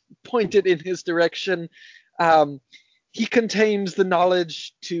pointed in his direction. He contains the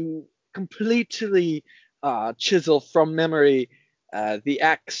knowledge to completely chisel from memory the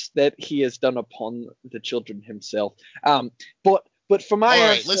acts that he has done upon the children himself. But for my All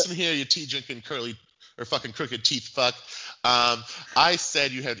right, answer, listen here, you tea-drinking curly or fucking crooked teeth fuck. I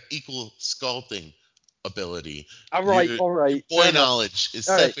said you had equal sculpting ability. all right. Boy fair enough. knowledge is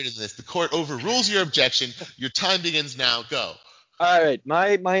All right. separate in this. The court overrules your objection. Your time begins now. Go. All right,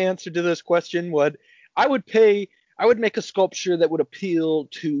 my answer to this question would I would make a sculpture that would appeal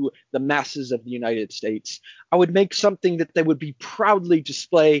to the masses of the United States. I would make something that they would be proudly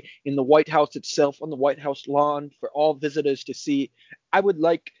display in the White House itself, on the White House lawn, for all visitors to see. I would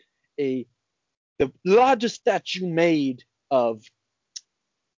like the largest statue made of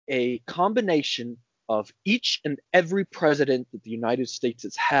a combination of each and every president that the United States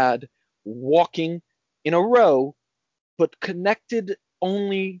has had walking in a row, but connected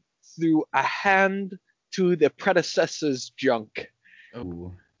only through a hand to the predecessor's junk.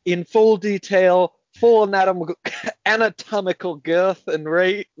 Oh. In full detail, full anatomical girth and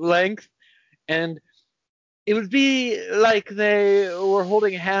length, and it would be like they were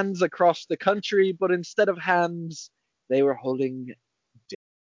holding hands across the country, but instead of hands, they were holding.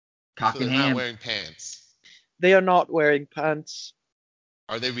 Cock So in they're not hand. wearing pants. They are not wearing pants.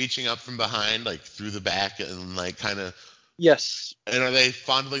 Are they reaching up from behind, like through the back, and like kind of? Yes. And are they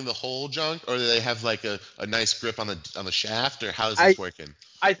fondling the whole junk, or do they have like a nice grip on the shaft, or how is this working?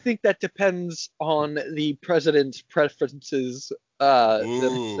 I think that depends on the president's preferences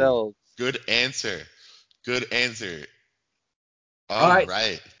themselves. Good answer. Good answer. All right.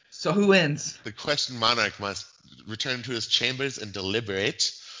 Right. So who wins? The question monarch must return to his chambers and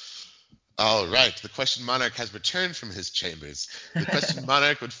deliberate. All right. The question monarch has returned from his chambers. The question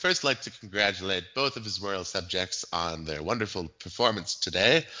monarch would first like to congratulate both of his royal subjects on their wonderful performance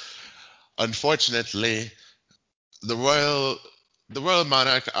today. Unfortunately, the royal The royal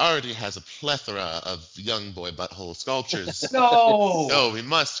monarch already has a plethora of young boy butthole sculptures. No. So we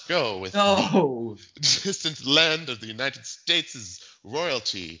must go with No. the distant land of the United States'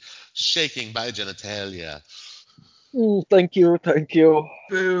 royalty, shaking by genitalia. Thank you, thank you.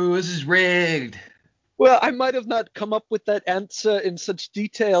 Boo, this is rigged. Well, I might have not come up with that answer in such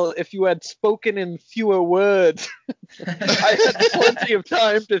detail if you had spoken in fewer words. I had plenty of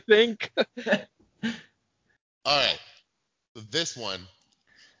time to think. All right. So this one,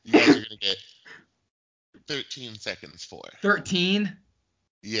 you guys are going to get 13 seconds for. 13?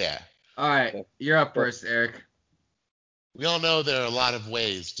 Yeah. All right, you're up first, Eric. We all know there are a lot of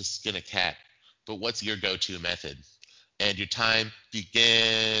ways to skin a cat, but what's your go-to method? And your time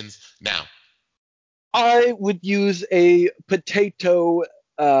begins now. I would use a potato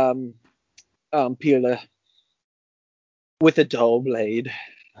peeler with a dull blade.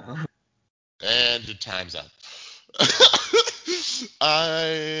 And your time's up.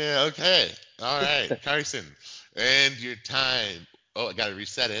 Okay. All right, Carson. And your time. Oh, I gotta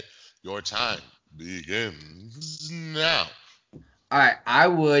reset it. Your time begins now. All right, I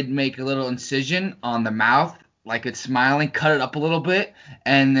would make a little incision on the mouth, like it's smiling, cut it up a little bit,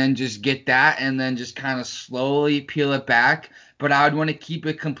 and then just get that, and then just kind of slowly peel it back. But I would want to keep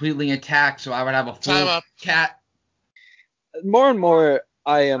it completely intact, so I would have a Time full up. cat. More and more,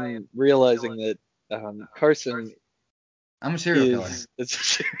 I am realizing that Carson I'm a serial killer. is a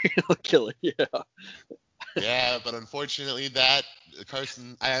serial killer. Yeah. Yeah, but unfortunately,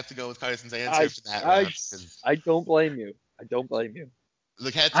 Carson, I have to go with Carson's answer for that one. 'Cause I don't blame you. I don't blame you.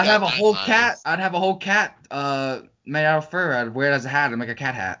 the cat's I'd got have a 9 whole lives. cat. I'd have a whole cat made out of fur. I'd wear it as a hat and make a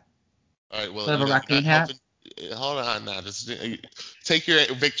cat hat. All right, well, Instead of a you're raccoon not hat? helping. Hold on now. Just take your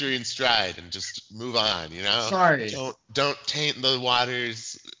victory in stride and just move on. Sorry. Don't taint the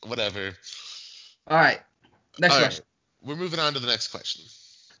waters. Whatever. All right, next All right, question. we're moving on to the next question.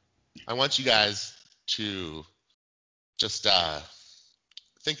 I want you guys to just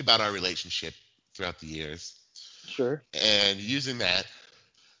think about our relationship throughout the years, Sure. and using that,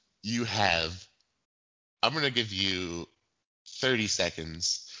 you have. I'm gonna give you 30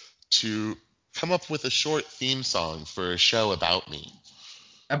 seconds to come up with a short theme song for a show about me.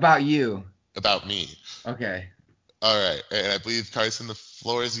 About you. About me. Okay. All right. And I believe, Carson, the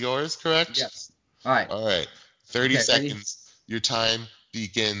floor is yours, correct? Yes. All right. All right. 30 Okay, ready? seconds. Your time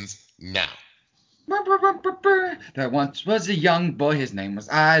begins now. There once was a young boy, his name was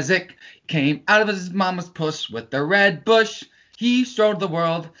Isaac. Came out of his mama's puss with a red bush. He strode the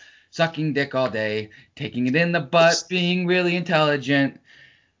world, sucking dick all day, taking it in the butt, being really intelligent.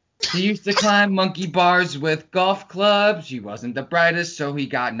 He used to climb monkey bars with golf clubs. He wasn't the brightest, so he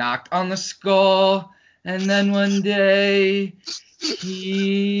got knocked on the skull. And then one day,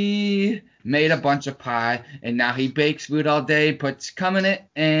 he made a bunch of pie, and now he bakes food all day, puts cum in it,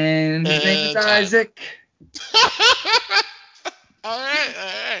 and his name is And time. Isaac. All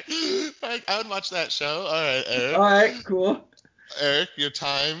right. I would watch that show. All right, Eric. All right, cool. Eric, your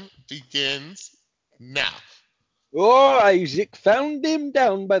time begins now. Oh, Isaac found him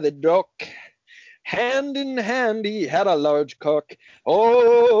down by the dock. Hand in hand, he had a large cock.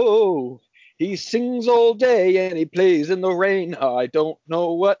 Oh, he sings all day and he plays in the rain. I don't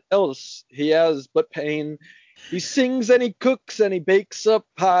know what else he has but pain. He sings and he cooks and he bakes a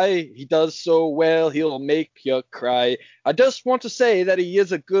pie. He does so well, he'll make you cry. I just want to say that he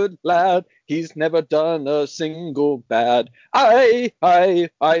is a good lad. He's never done a single bad.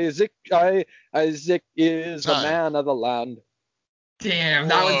 Isaac is the Time. man of the land. Damn,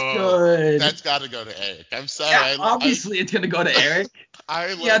 that was Whoa. good. That's got to go to Eric. I'm sorry. Yeah, obviously it's gonna go to Eric. I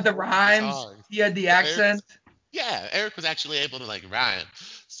He had the love rhymes. song. He had the Eric- accent. Yeah, Eric was actually able to rhyme.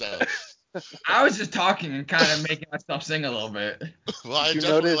 So, I was just talking and kind of making myself sing a little bit. well, I Did you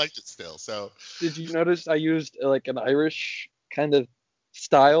definitely notice- liked it still. So, Did you notice I used like an Irish kind of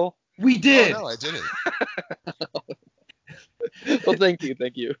style? We did. oh no, I didn't. Well, thank you.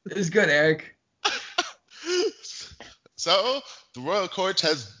 It was good, Eric. So, the royal court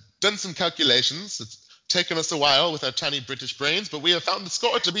has done some calculations. It's taken us a while with our tiny British brains, but we have found the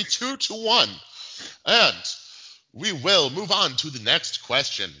score to be 2-1. And we will move on to the next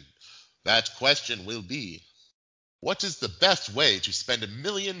question. That question will be, what is the best way to spend $1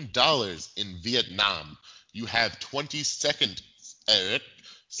 million in Vietnam? You have 20 seconds, Eric.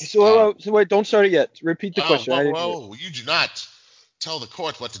 So wait, don't start it yet. Repeat the question. I didn't hear it. Whoa. You do not tell the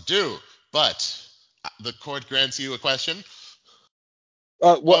court what to do, but the court grants you a question.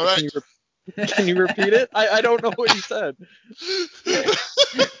 What? All right. Can you repeat it? I don't know what you said.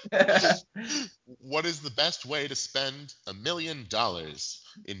 What is the best way to spend $1 million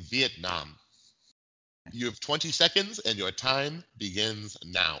in Vietnam? You have 20 seconds, and your time begins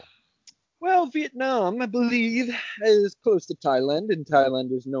now. Well, Vietnam, I believe, is close to Thailand, and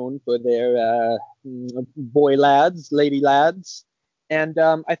Thailand is known for their boy lads, lady lads. And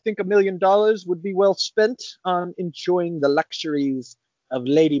I think $1 million would be well spent on enjoying the luxuries of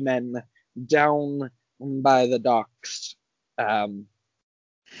lady men down by the docks. Time.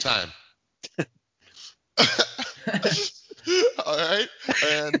 All right.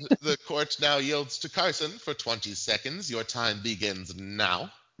 And the court now yields to Carson for 20 seconds. Your time begins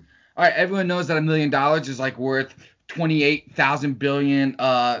now. All right, everyone knows that $1 million is like worth 28,000 billion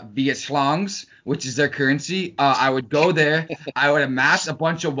Viet Schlongs, which is their currency. I would go there. I would amass a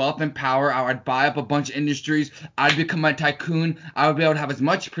bunch of wealth and power. I would buy up a bunch of industries. I'd become a tycoon. I would be able to have as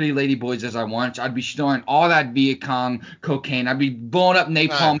much pretty lady boys as I want. I'd be storing all that Viet Cong cocaine. I'd be blowing up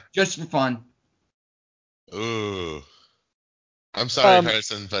napalm Time. just for fun. Ooh. I'm sorry, Um,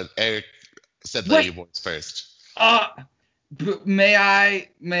 Carson, but Eric said What? lady boys first. May I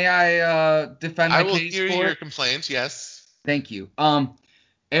defend I my will case hear for your it? complaint, yes. Thank you.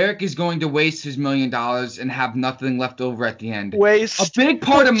 Eric is going to waste his $1 million and have nothing left over at the end. waste. A big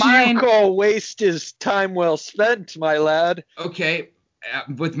part of What mine. you call waste is time well spent, my lad. Okay,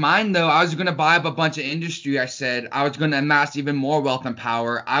 with mine though, I was going to buy up a bunch of industry. I said I was going to amass even more wealth and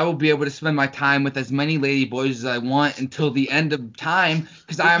power. I will be able to spend my time with as many lady boys as I want until the end of time,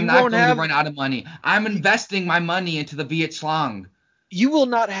 because I am You not won't going have- to run out of money. I'm investing my money into the Viet Schlong. You will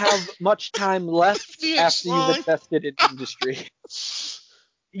not have much time left Viet after you've Schlong. invested in industry.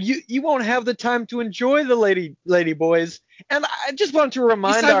 You won't have the time to enjoy the lady boys. And I just want to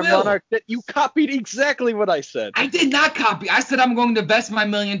remind Yes, I our will. monarch that you copied exactly what I said. I did not copy. I said I'm going to invest my $1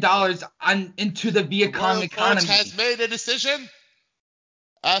 million into the Viet The Cong Royal Court economy. has made a decision.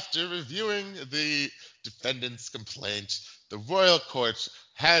 After reviewing the defendant's complaint, the Royal Court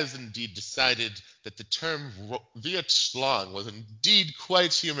has indeed decided that the term Viet Schlong was indeed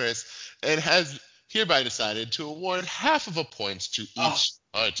quite humorous, and has hereby decided to award half of a point to each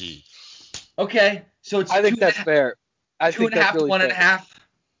party. Okay, so it's I think two and a that's half- fair. I two think and a half that's to really one and a half.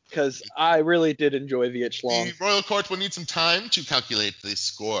 because I really did enjoy Viet Schlong. The Royal Court will need some time to calculate the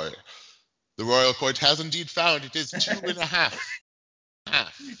score. The Royal Court has indeed found it is 2.5.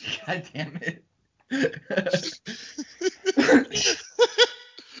 God damn it.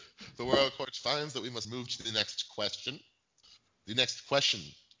 The Royal Court finds that we must move to the next question. The next question: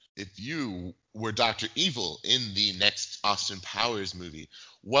 if you were Dr. Evil in the next Austin Powers movie,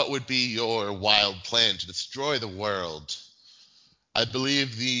 what would be your wild plan to destroy the world? I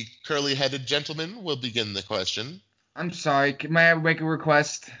believe the curly-headed gentleman will begin the question. I'm sorry. May I make a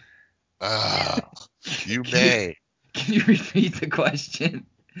request? You may. Can you repeat the question?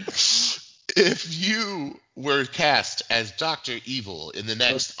 If you were cast as Dr. Evil in the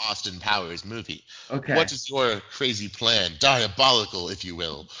next Austin Powers movie, Okay. what is your crazy plan, diabolical, if you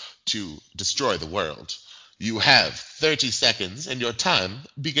will, to destroy the world? You have 30 seconds, and your time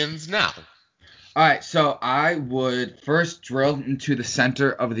begins now. All right, so I would first drill into the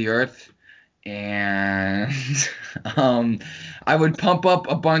center of the earth, and I would pump up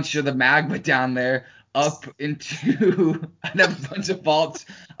a bunch of the magma down there up into I'd have a bunch of vaults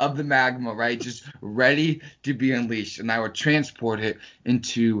of the magma, right, just ready to be unleashed, and I would transport it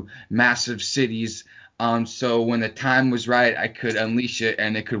into massive cities. So when the time was right, I could unleash it,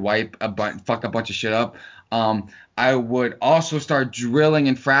 and it could fuck a bunch of shit up. I would also start drilling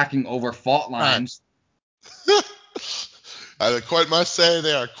and fracking over fault lines. The court must say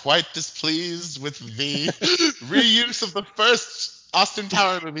they are quite displeased with the reuse of the first Austin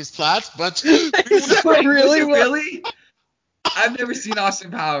Powers movie's plot, but Wait, really? Really? I've never seen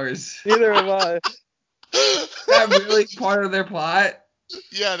Austin Powers. Neither have I. Is that really part of their plot?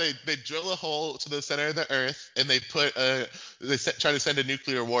 yeah, they drill a hole to the center of the earth, and they try to send a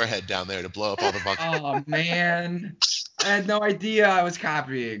nuclear warhead down there to blow up all the bunkers. Oh man, I had no idea I was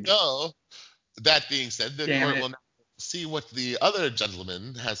copying. So, that being said, the Damn court it. will now see what the other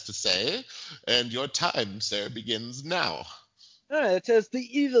gentleman has to say, and your time, sir, begins now. Alright, as the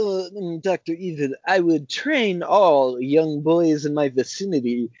evil Dr. Evil, I would train all young boys in my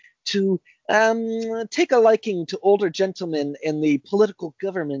vicinity to take a liking to older gentlemen and the political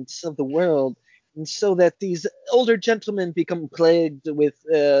governments of the world, and so that these older gentlemen become plagued with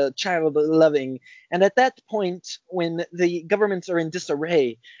child loving. And at that point, when the governments are in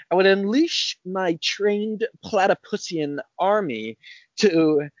disarray, I would unleash my trained platypusian army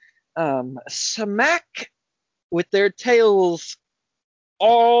to smack with their tails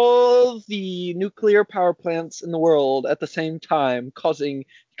all the nuclear power plants in the world at the same time, causing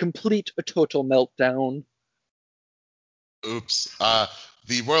complete a total meltdown. Oops.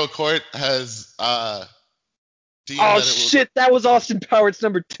 The Royal Court has deemed Oh that it will. shit, that was Austin Powers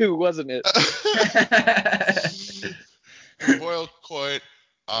number 2, wasn't it? The Royal Court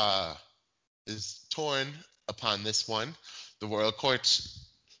is torn upon this one. The Royal Court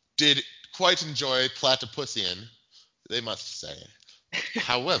did quite enjoy Platypusian, they must say.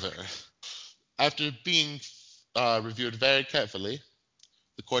 However, after being reviewed very carefully,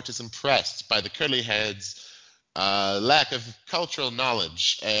 the court is impressed by the curly head's lack of cultural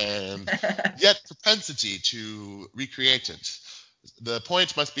knowledge and yet propensity to recreate it. The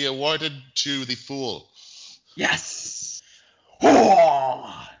point must be awarded to the fool. Yes.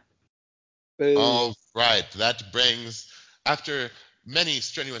 Oh. All right, that brings, after many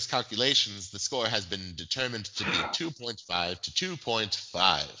strenuous calculations, the score has been determined to be 2.5 to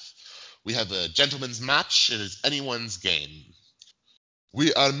 2.5. We have a gentleman's match. It is anyone's game.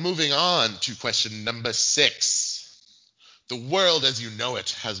 We are moving on to question number 6. The world as you know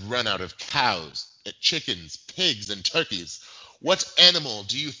it has run out of cows, chickens, pigs, and turkeys. What animal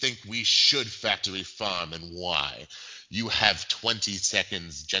do you think we should factory farm and why? You have 20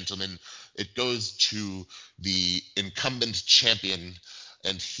 seconds, gentlemen. It goes to the incumbent champion,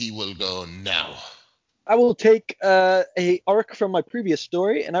 and he will go now. I will take a arc from my previous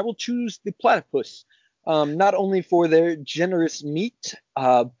story, and I will choose the platypus. Not only for their generous meat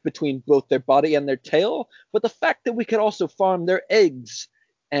between both their body and their tail, but the fact that we could also farm their eggs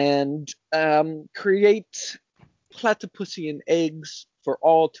and create platypusian eggs for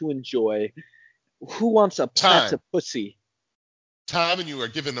all to enjoy. Who wants a Time. platypusy? Time, and you are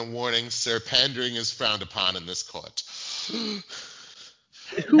given a warning, sir. Pandering is frowned upon in this court.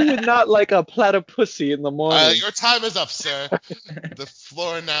 Who would not like a platypusy in the morning? Your time is up, sir. The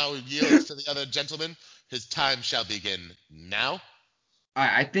floor now yields to the other gentleman. His time shall begin now.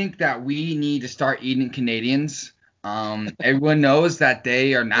 I think that we need to start eating Canadians. Everyone knows that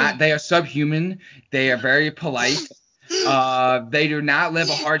they are subhuman. They are very polite. They do not live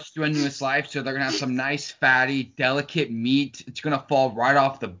a hard, strenuous life, so they're going to have some nice, fatty, delicate meat. It's going to fall right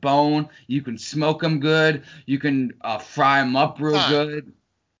off the bone. You can smoke them good. You can fry them up real good.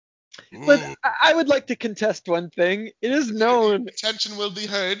 But I would like to contest one thing. It is known. Attention will be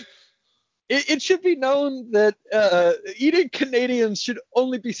heard. It should be known that eating Canadians should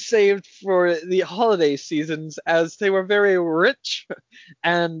only be saved for the holiday seasons, as they were very rich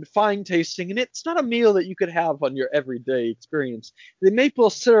and fine tasting, and it's not a meal that you could have on your everyday experience. The maple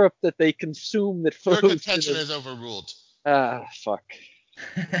syrup that they consume that flows. Your contention is overruled. Fuck.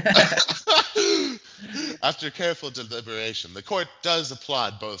 After careful deliberation, the court does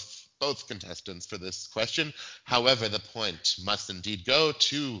applaud both contestants for this question. However, the point must indeed go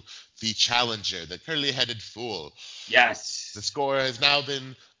to the challenger, the curly-headed fool. Yes. The score has now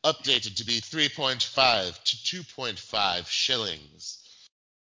been updated to be 3.5 to 2.5 shillings.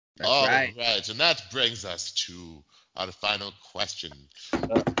 That's All right. right, and that brings us to our final question. Very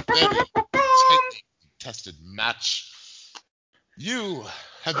tightly tested match. You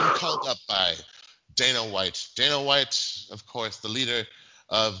have been called up by Dana White. Dana White, of course, the leader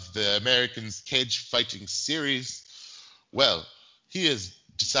of the Americans Cage Fighting series. Well, he has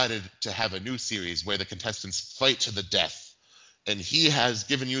decided to have a new series where the contestants fight to the death. And he has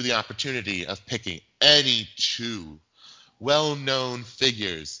given you the opportunity of picking any 2 well-known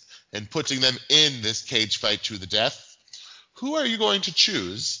figures and putting them in this cage fight to the death. Who are you going to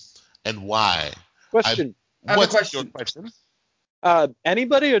choose and why? Question. I have a What's question. your question?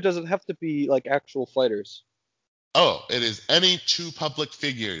 Anybody, or does it have to be like actual fighters? Oh, it is any 2 public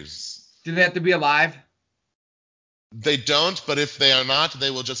figures. Do they have to be alive? They don't, but if they are not, they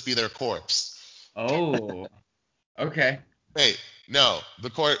will just be their corpse. Oh. Okay. Wait, no. The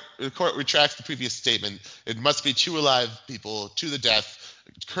court retracts the previous statement. It must be 2 alive people to the death,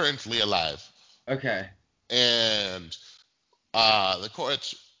 currently alive. Okay. And the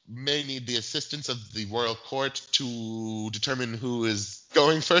court may need the assistance of the royal court to determine who is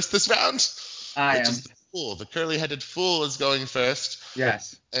going first this round. I am. Is the fool. The curly-headed fool is going first.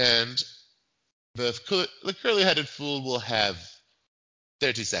 Yes. And the curly-headed fool will have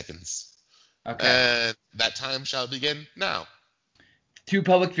 30 seconds. Okay. And that time shall begin now. 2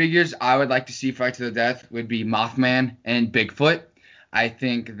 public figures I would like to see fight to the death would be Mothman and Bigfoot. I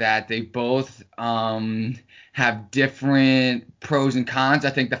think that they both have different pros and cons. I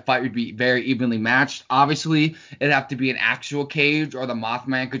think the fight would be very evenly matched. Obviously, it'd have to be an actual cage, or the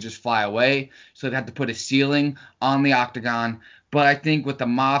Mothman could just fly away. So they'd have to put a ceiling on the octagon. But I think with the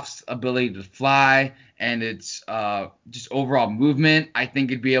Moth's ability to fly and its just overall movement, I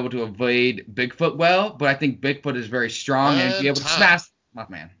think it'd be able to evade Bigfoot well. But I think Bigfoot is very strong and be able to smash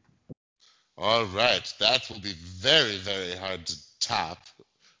Mothman. All right, that will be very, very hard to top,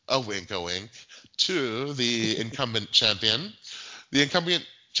 a wink, to the incumbent champion. The incumbent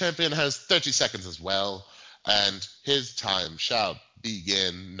champion has 30 seconds as well, and his time shall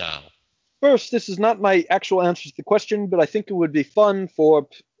begin now. First, this is not my actual answer to the question, but I think it would be fun for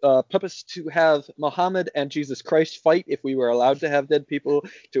Puppets to have Muhammad and Jesus Christ fight if we were allowed to have dead people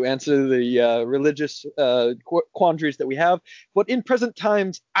to answer the religious quandaries that we have. But in present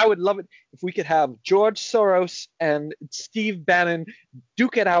times, I would love it if we could have George Soros and Steve Bannon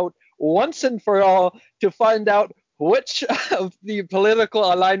duke it out once and for all to find out which of the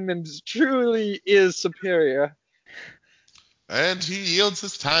political alignments truly is superior. And he yields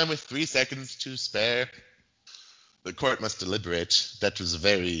his time with 3 seconds to spare. The court must deliberate. That was a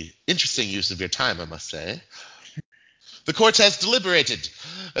very interesting use of your time, I must say. The court has deliberated,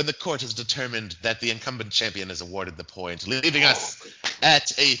 and the court has determined that the incumbent champion is awarded the point, leaving us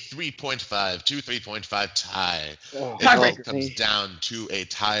at a 3.5 to 3.5 tie. It all comes down to a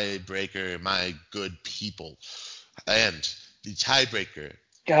tiebreaker, my good people. And the tiebreaker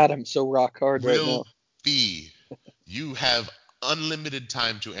God, I'm so rock hard right now. will be, you have unlimited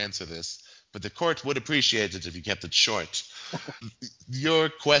time to answer this, but the court would appreciate it if you kept it short. Your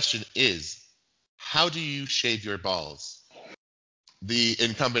question is, how do you shave your balls? The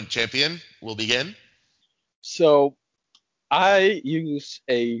incumbent champion will begin. So I use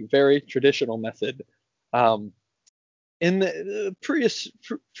a very traditional method. In the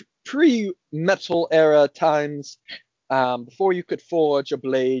pre-metal era times, before you could forge a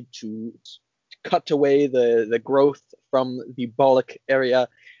blade to cut away the growth from the bollock area.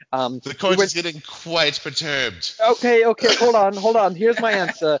 The court is getting quite perturbed. Okay, hold on. Here's my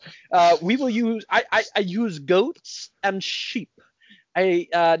answer. We will use. I use goats and sheep.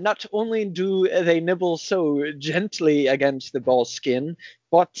 Not only do they nibble so gently against the ball skin,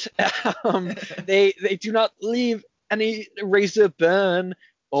 but they do not leave any razor burn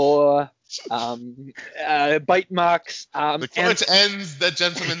or bite marks. The court ends the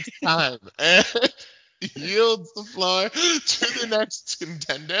gentleman's time and yields the floor to the next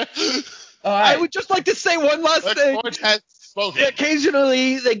contender. All right. I would just like to say one last thing. The court has spoken.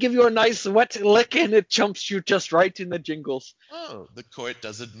 Occasionally, they give you a nice wet lick and it jumps you just right in the jingles. Oh, the court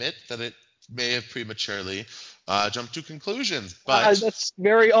does admit that it may have prematurely jumped to conclusions, but that's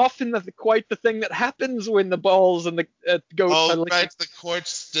very often quite the thing that happens when the balls and the goats are licking. right, the court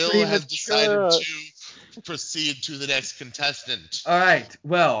still has decided to proceed to the next contestant. All right.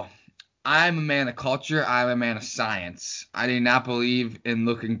 Well, I'm a man of culture. I'm a man of science. I do not believe in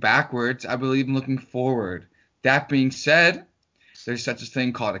looking backwards. I believe in looking forward. That being said, there's such a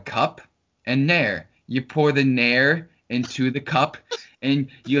thing called a cup and nair. You pour the nair into the cup, and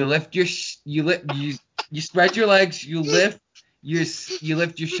you lift your you spread your legs. You lift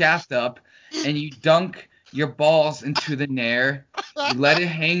your shaft up, and you dunk your balls into the nair. You let it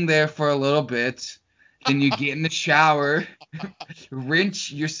hang there for a little bit. Then you get in the shower,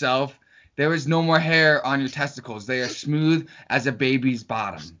 rinse yourself. There is no more hair on your testicles. They are smooth as a baby's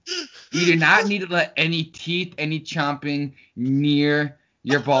bottom. You do not need to let any teeth, any chomping near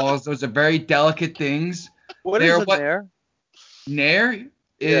your balls. Those are very delicate things. What is a nair? Nair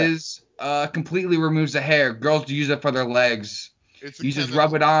is completely removes the hair. Girls use it for their legs. You just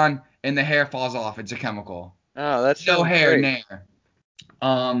rub it on and the hair falls off. It's a chemical. Oh, that's no hair, great. nair.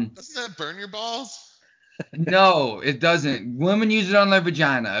 Doesn't that burn your balls? No, it doesn't. Women use it on their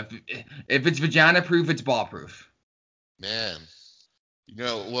vagina. If it's vagina proof, it's ball proof. Man,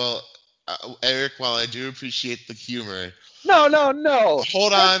 well, Eric, while I do appreciate the humor. No.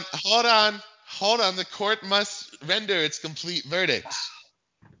 Hold on. The court must render its complete verdict.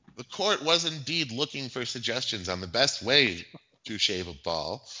 The court was indeed looking for suggestions on the best way to shave a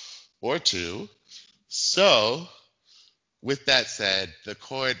ball or two. So, with that said, the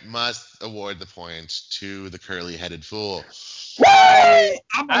court must award the point to the curly-headed fool.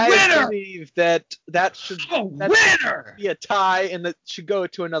 I'm a winner! I believe that should be a tie, and that should go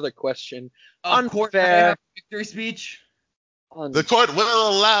to another question. Court, can I have a victory speech? The court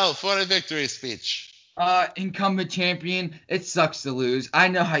will allow for a victory speech. Incumbent champion, it sucks to lose. I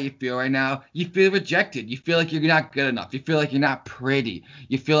know how you feel right now. You feel rejected. You feel like you're not good enough. You feel like you're not pretty.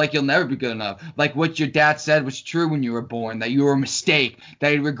 You feel like you'll never be good enough. Like what your dad said was true when you were born, that you were a mistake,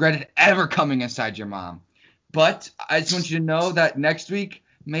 that he regretted ever coming inside your mom. But I just want you to know that next week,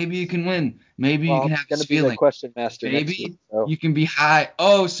 maybe you can win. Maybe you can have this feeling. Be the question master maybe next week, so. You can be high.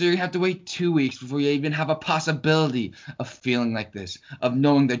 Oh, so you're going to have to wait 2 weeks before you even have a possibility of feeling like this, of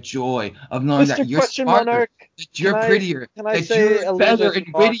knowing the joy, of knowing that you're smarter, Monarch, that you're prettier, that you're better and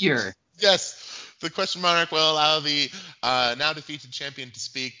wittier. Yes, the question monarch will allow the now defeated champion to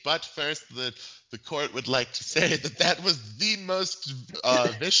speak. But first, the court would like to say that was the most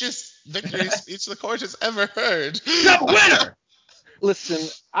vicious victory speech the court has ever heard. The winner. Listen,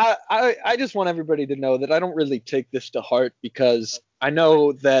 I just want everybody to know that I don't really take this to heart, because I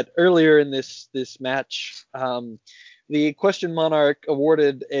know that earlier in this match, the Question Monarch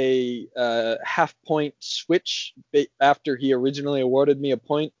awarded a half-point switch after he originally awarded me a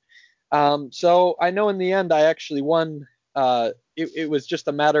point. So I know in the end I actually won. It was just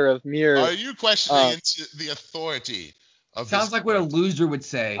a matter of mere. Are you questioning the authority of Sounds this like what a court? loser would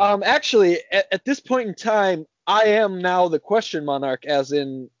say. Actually, at this point in time, I am now the Question Monarch, as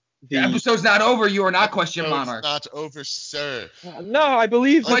in The episode's not over. You are not Question No, Monarch. it's not over, sir. No, I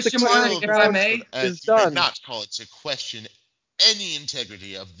believe that the Question Monarch, if I round may? is You may done. not call it to question any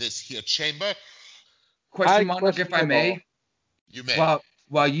integrity of this here chamber. Question I Monarch, question if I them may? all. You may.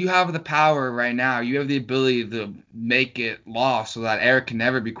 While you have the power right now, you have the ability to make it law so that Eric can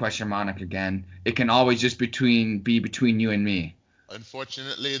never be Question Monarch again. It can always just be between you and me.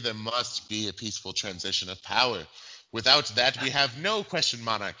 Unfortunately, there must be a peaceful transition of power. Without that, we have no Question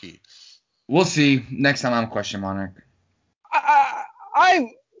Monarchy. We'll see. Next time I'm Question Monarch.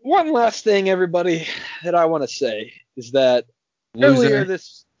 One last thing, everybody, that I want to say is that Loser. earlier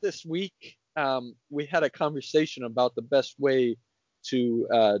this week, we had a conversation about the best way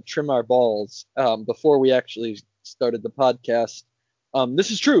to trim our balls before we actually started the podcast.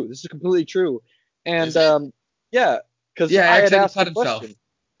 This is true. This is completely true. And Is it? yeah, because Yeah, I had Eric asked said the he cut himself.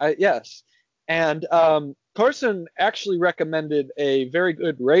 question. Yes, and Carson actually recommended a very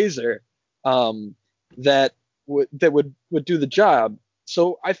good razor that would do the job.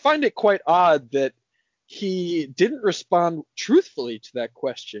 So I find it quite odd that he didn't respond truthfully to that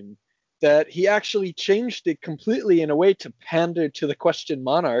question, that he actually changed it completely in a way to pander to the Question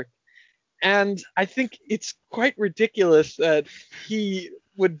Monarch. And I think it's quite ridiculous that he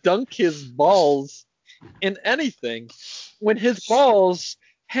would dunk his balls in anything when his balls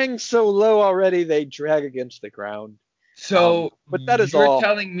hang so low already they drag against the ground. So but that is you're all.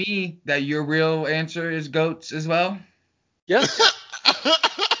 telling me that your real answer is goats as well? Yes,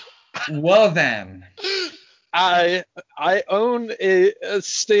 Well then. I own a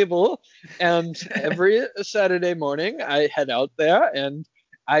stable, and every Saturday morning I head out there and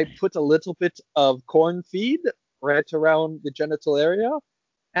I put a little bit of corn feed right around the genital area,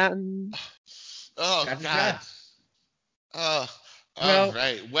 and Oh, That's a God. job. Oh, Well- all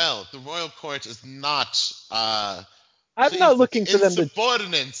right. Well, the royal court is not I'm pleased not with looking the for them to.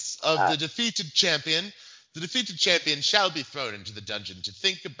 insubordinance of the defeated champion. The defeated champion shall be thrown into the dungeon to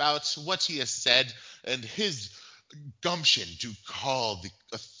think about what he has said and his gumption to call the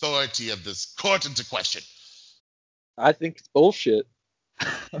authority of this court into question. I think it's bullshit.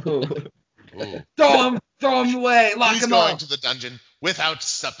 Ooh. Throw him away, lock He's him going up. to the dungeon without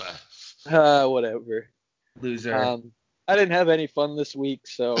supper. Whatever. Loser. I didn't have any fun this week,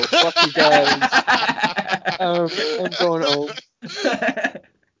 so fuck you guys. I'm going home.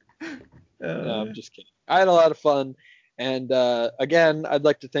 No, I'm just kidding. I had a lot of fun. And again, I'd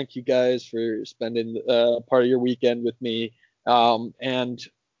like to thank you guys for spending part of your weekend with me. And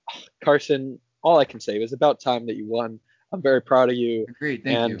Carson, all I can say was about time that you won. I'm very proud of you. Agreed.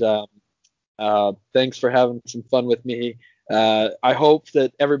 Thank you. And thanks for having some fun with me. I hope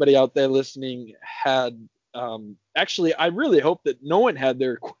that everybody out there listening had. Actually, I really hope that no one had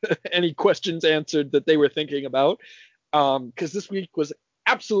their any questions answered that they were thinking about, because this week was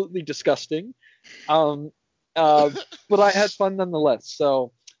absolutely disgusting. But I had fun nonetheless.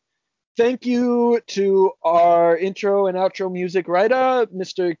 So thank you to our intro and outro music writer,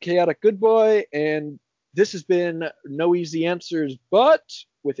 Mr. Chaotic Good Boy. And this has been No Easy Answers, but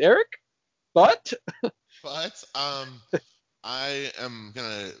with Eric. But I am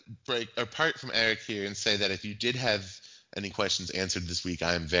gonna break apart from Eric here and say that if you did have any questions answered this week,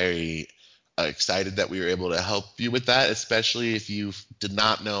 I am very excited that we were able to help you with that, especially if you did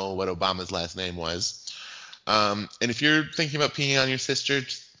not know what Obama's last name was. And if you're thinking about peeing on your sister,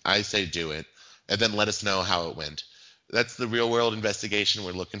 I say do it, and then let us know how it went. That's the real world investigation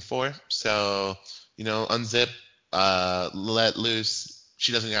we're looking for. So, unzip, let loose.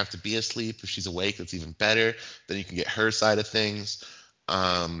 She doesn't have to be asleep. If she's awake, that's even better. Then you can get her side of things.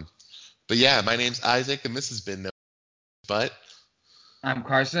 But yeah, my name's Isaac, and this has been No But. I'm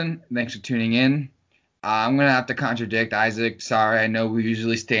Carson. Thanks for tuning in. I'm going to have to contradict Isaac. Sorry, I know we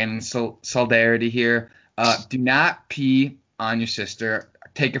usually stand in solidarity here. Do not pee on your sister.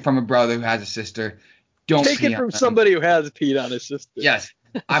 Take it from a brother who has a sister. Don't take pee it from on them. somebody who has peed on his sister. Yes.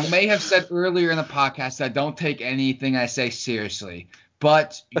 I may have said earlier in the podcast that I don't take anything I say seriously.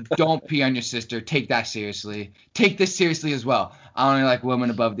 But don't pee on your sister. Take that seriously. Take this seriously as well. I only like women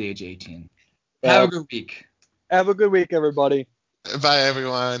above the age of 18. Have a good week. Have a good week, everybody. Bye,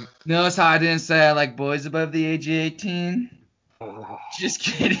 everyone. Notice how I didn't say I like boys above the age of 18? Just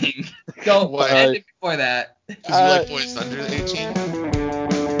kidding. Don't What? end it before that. Because you like boys under 18?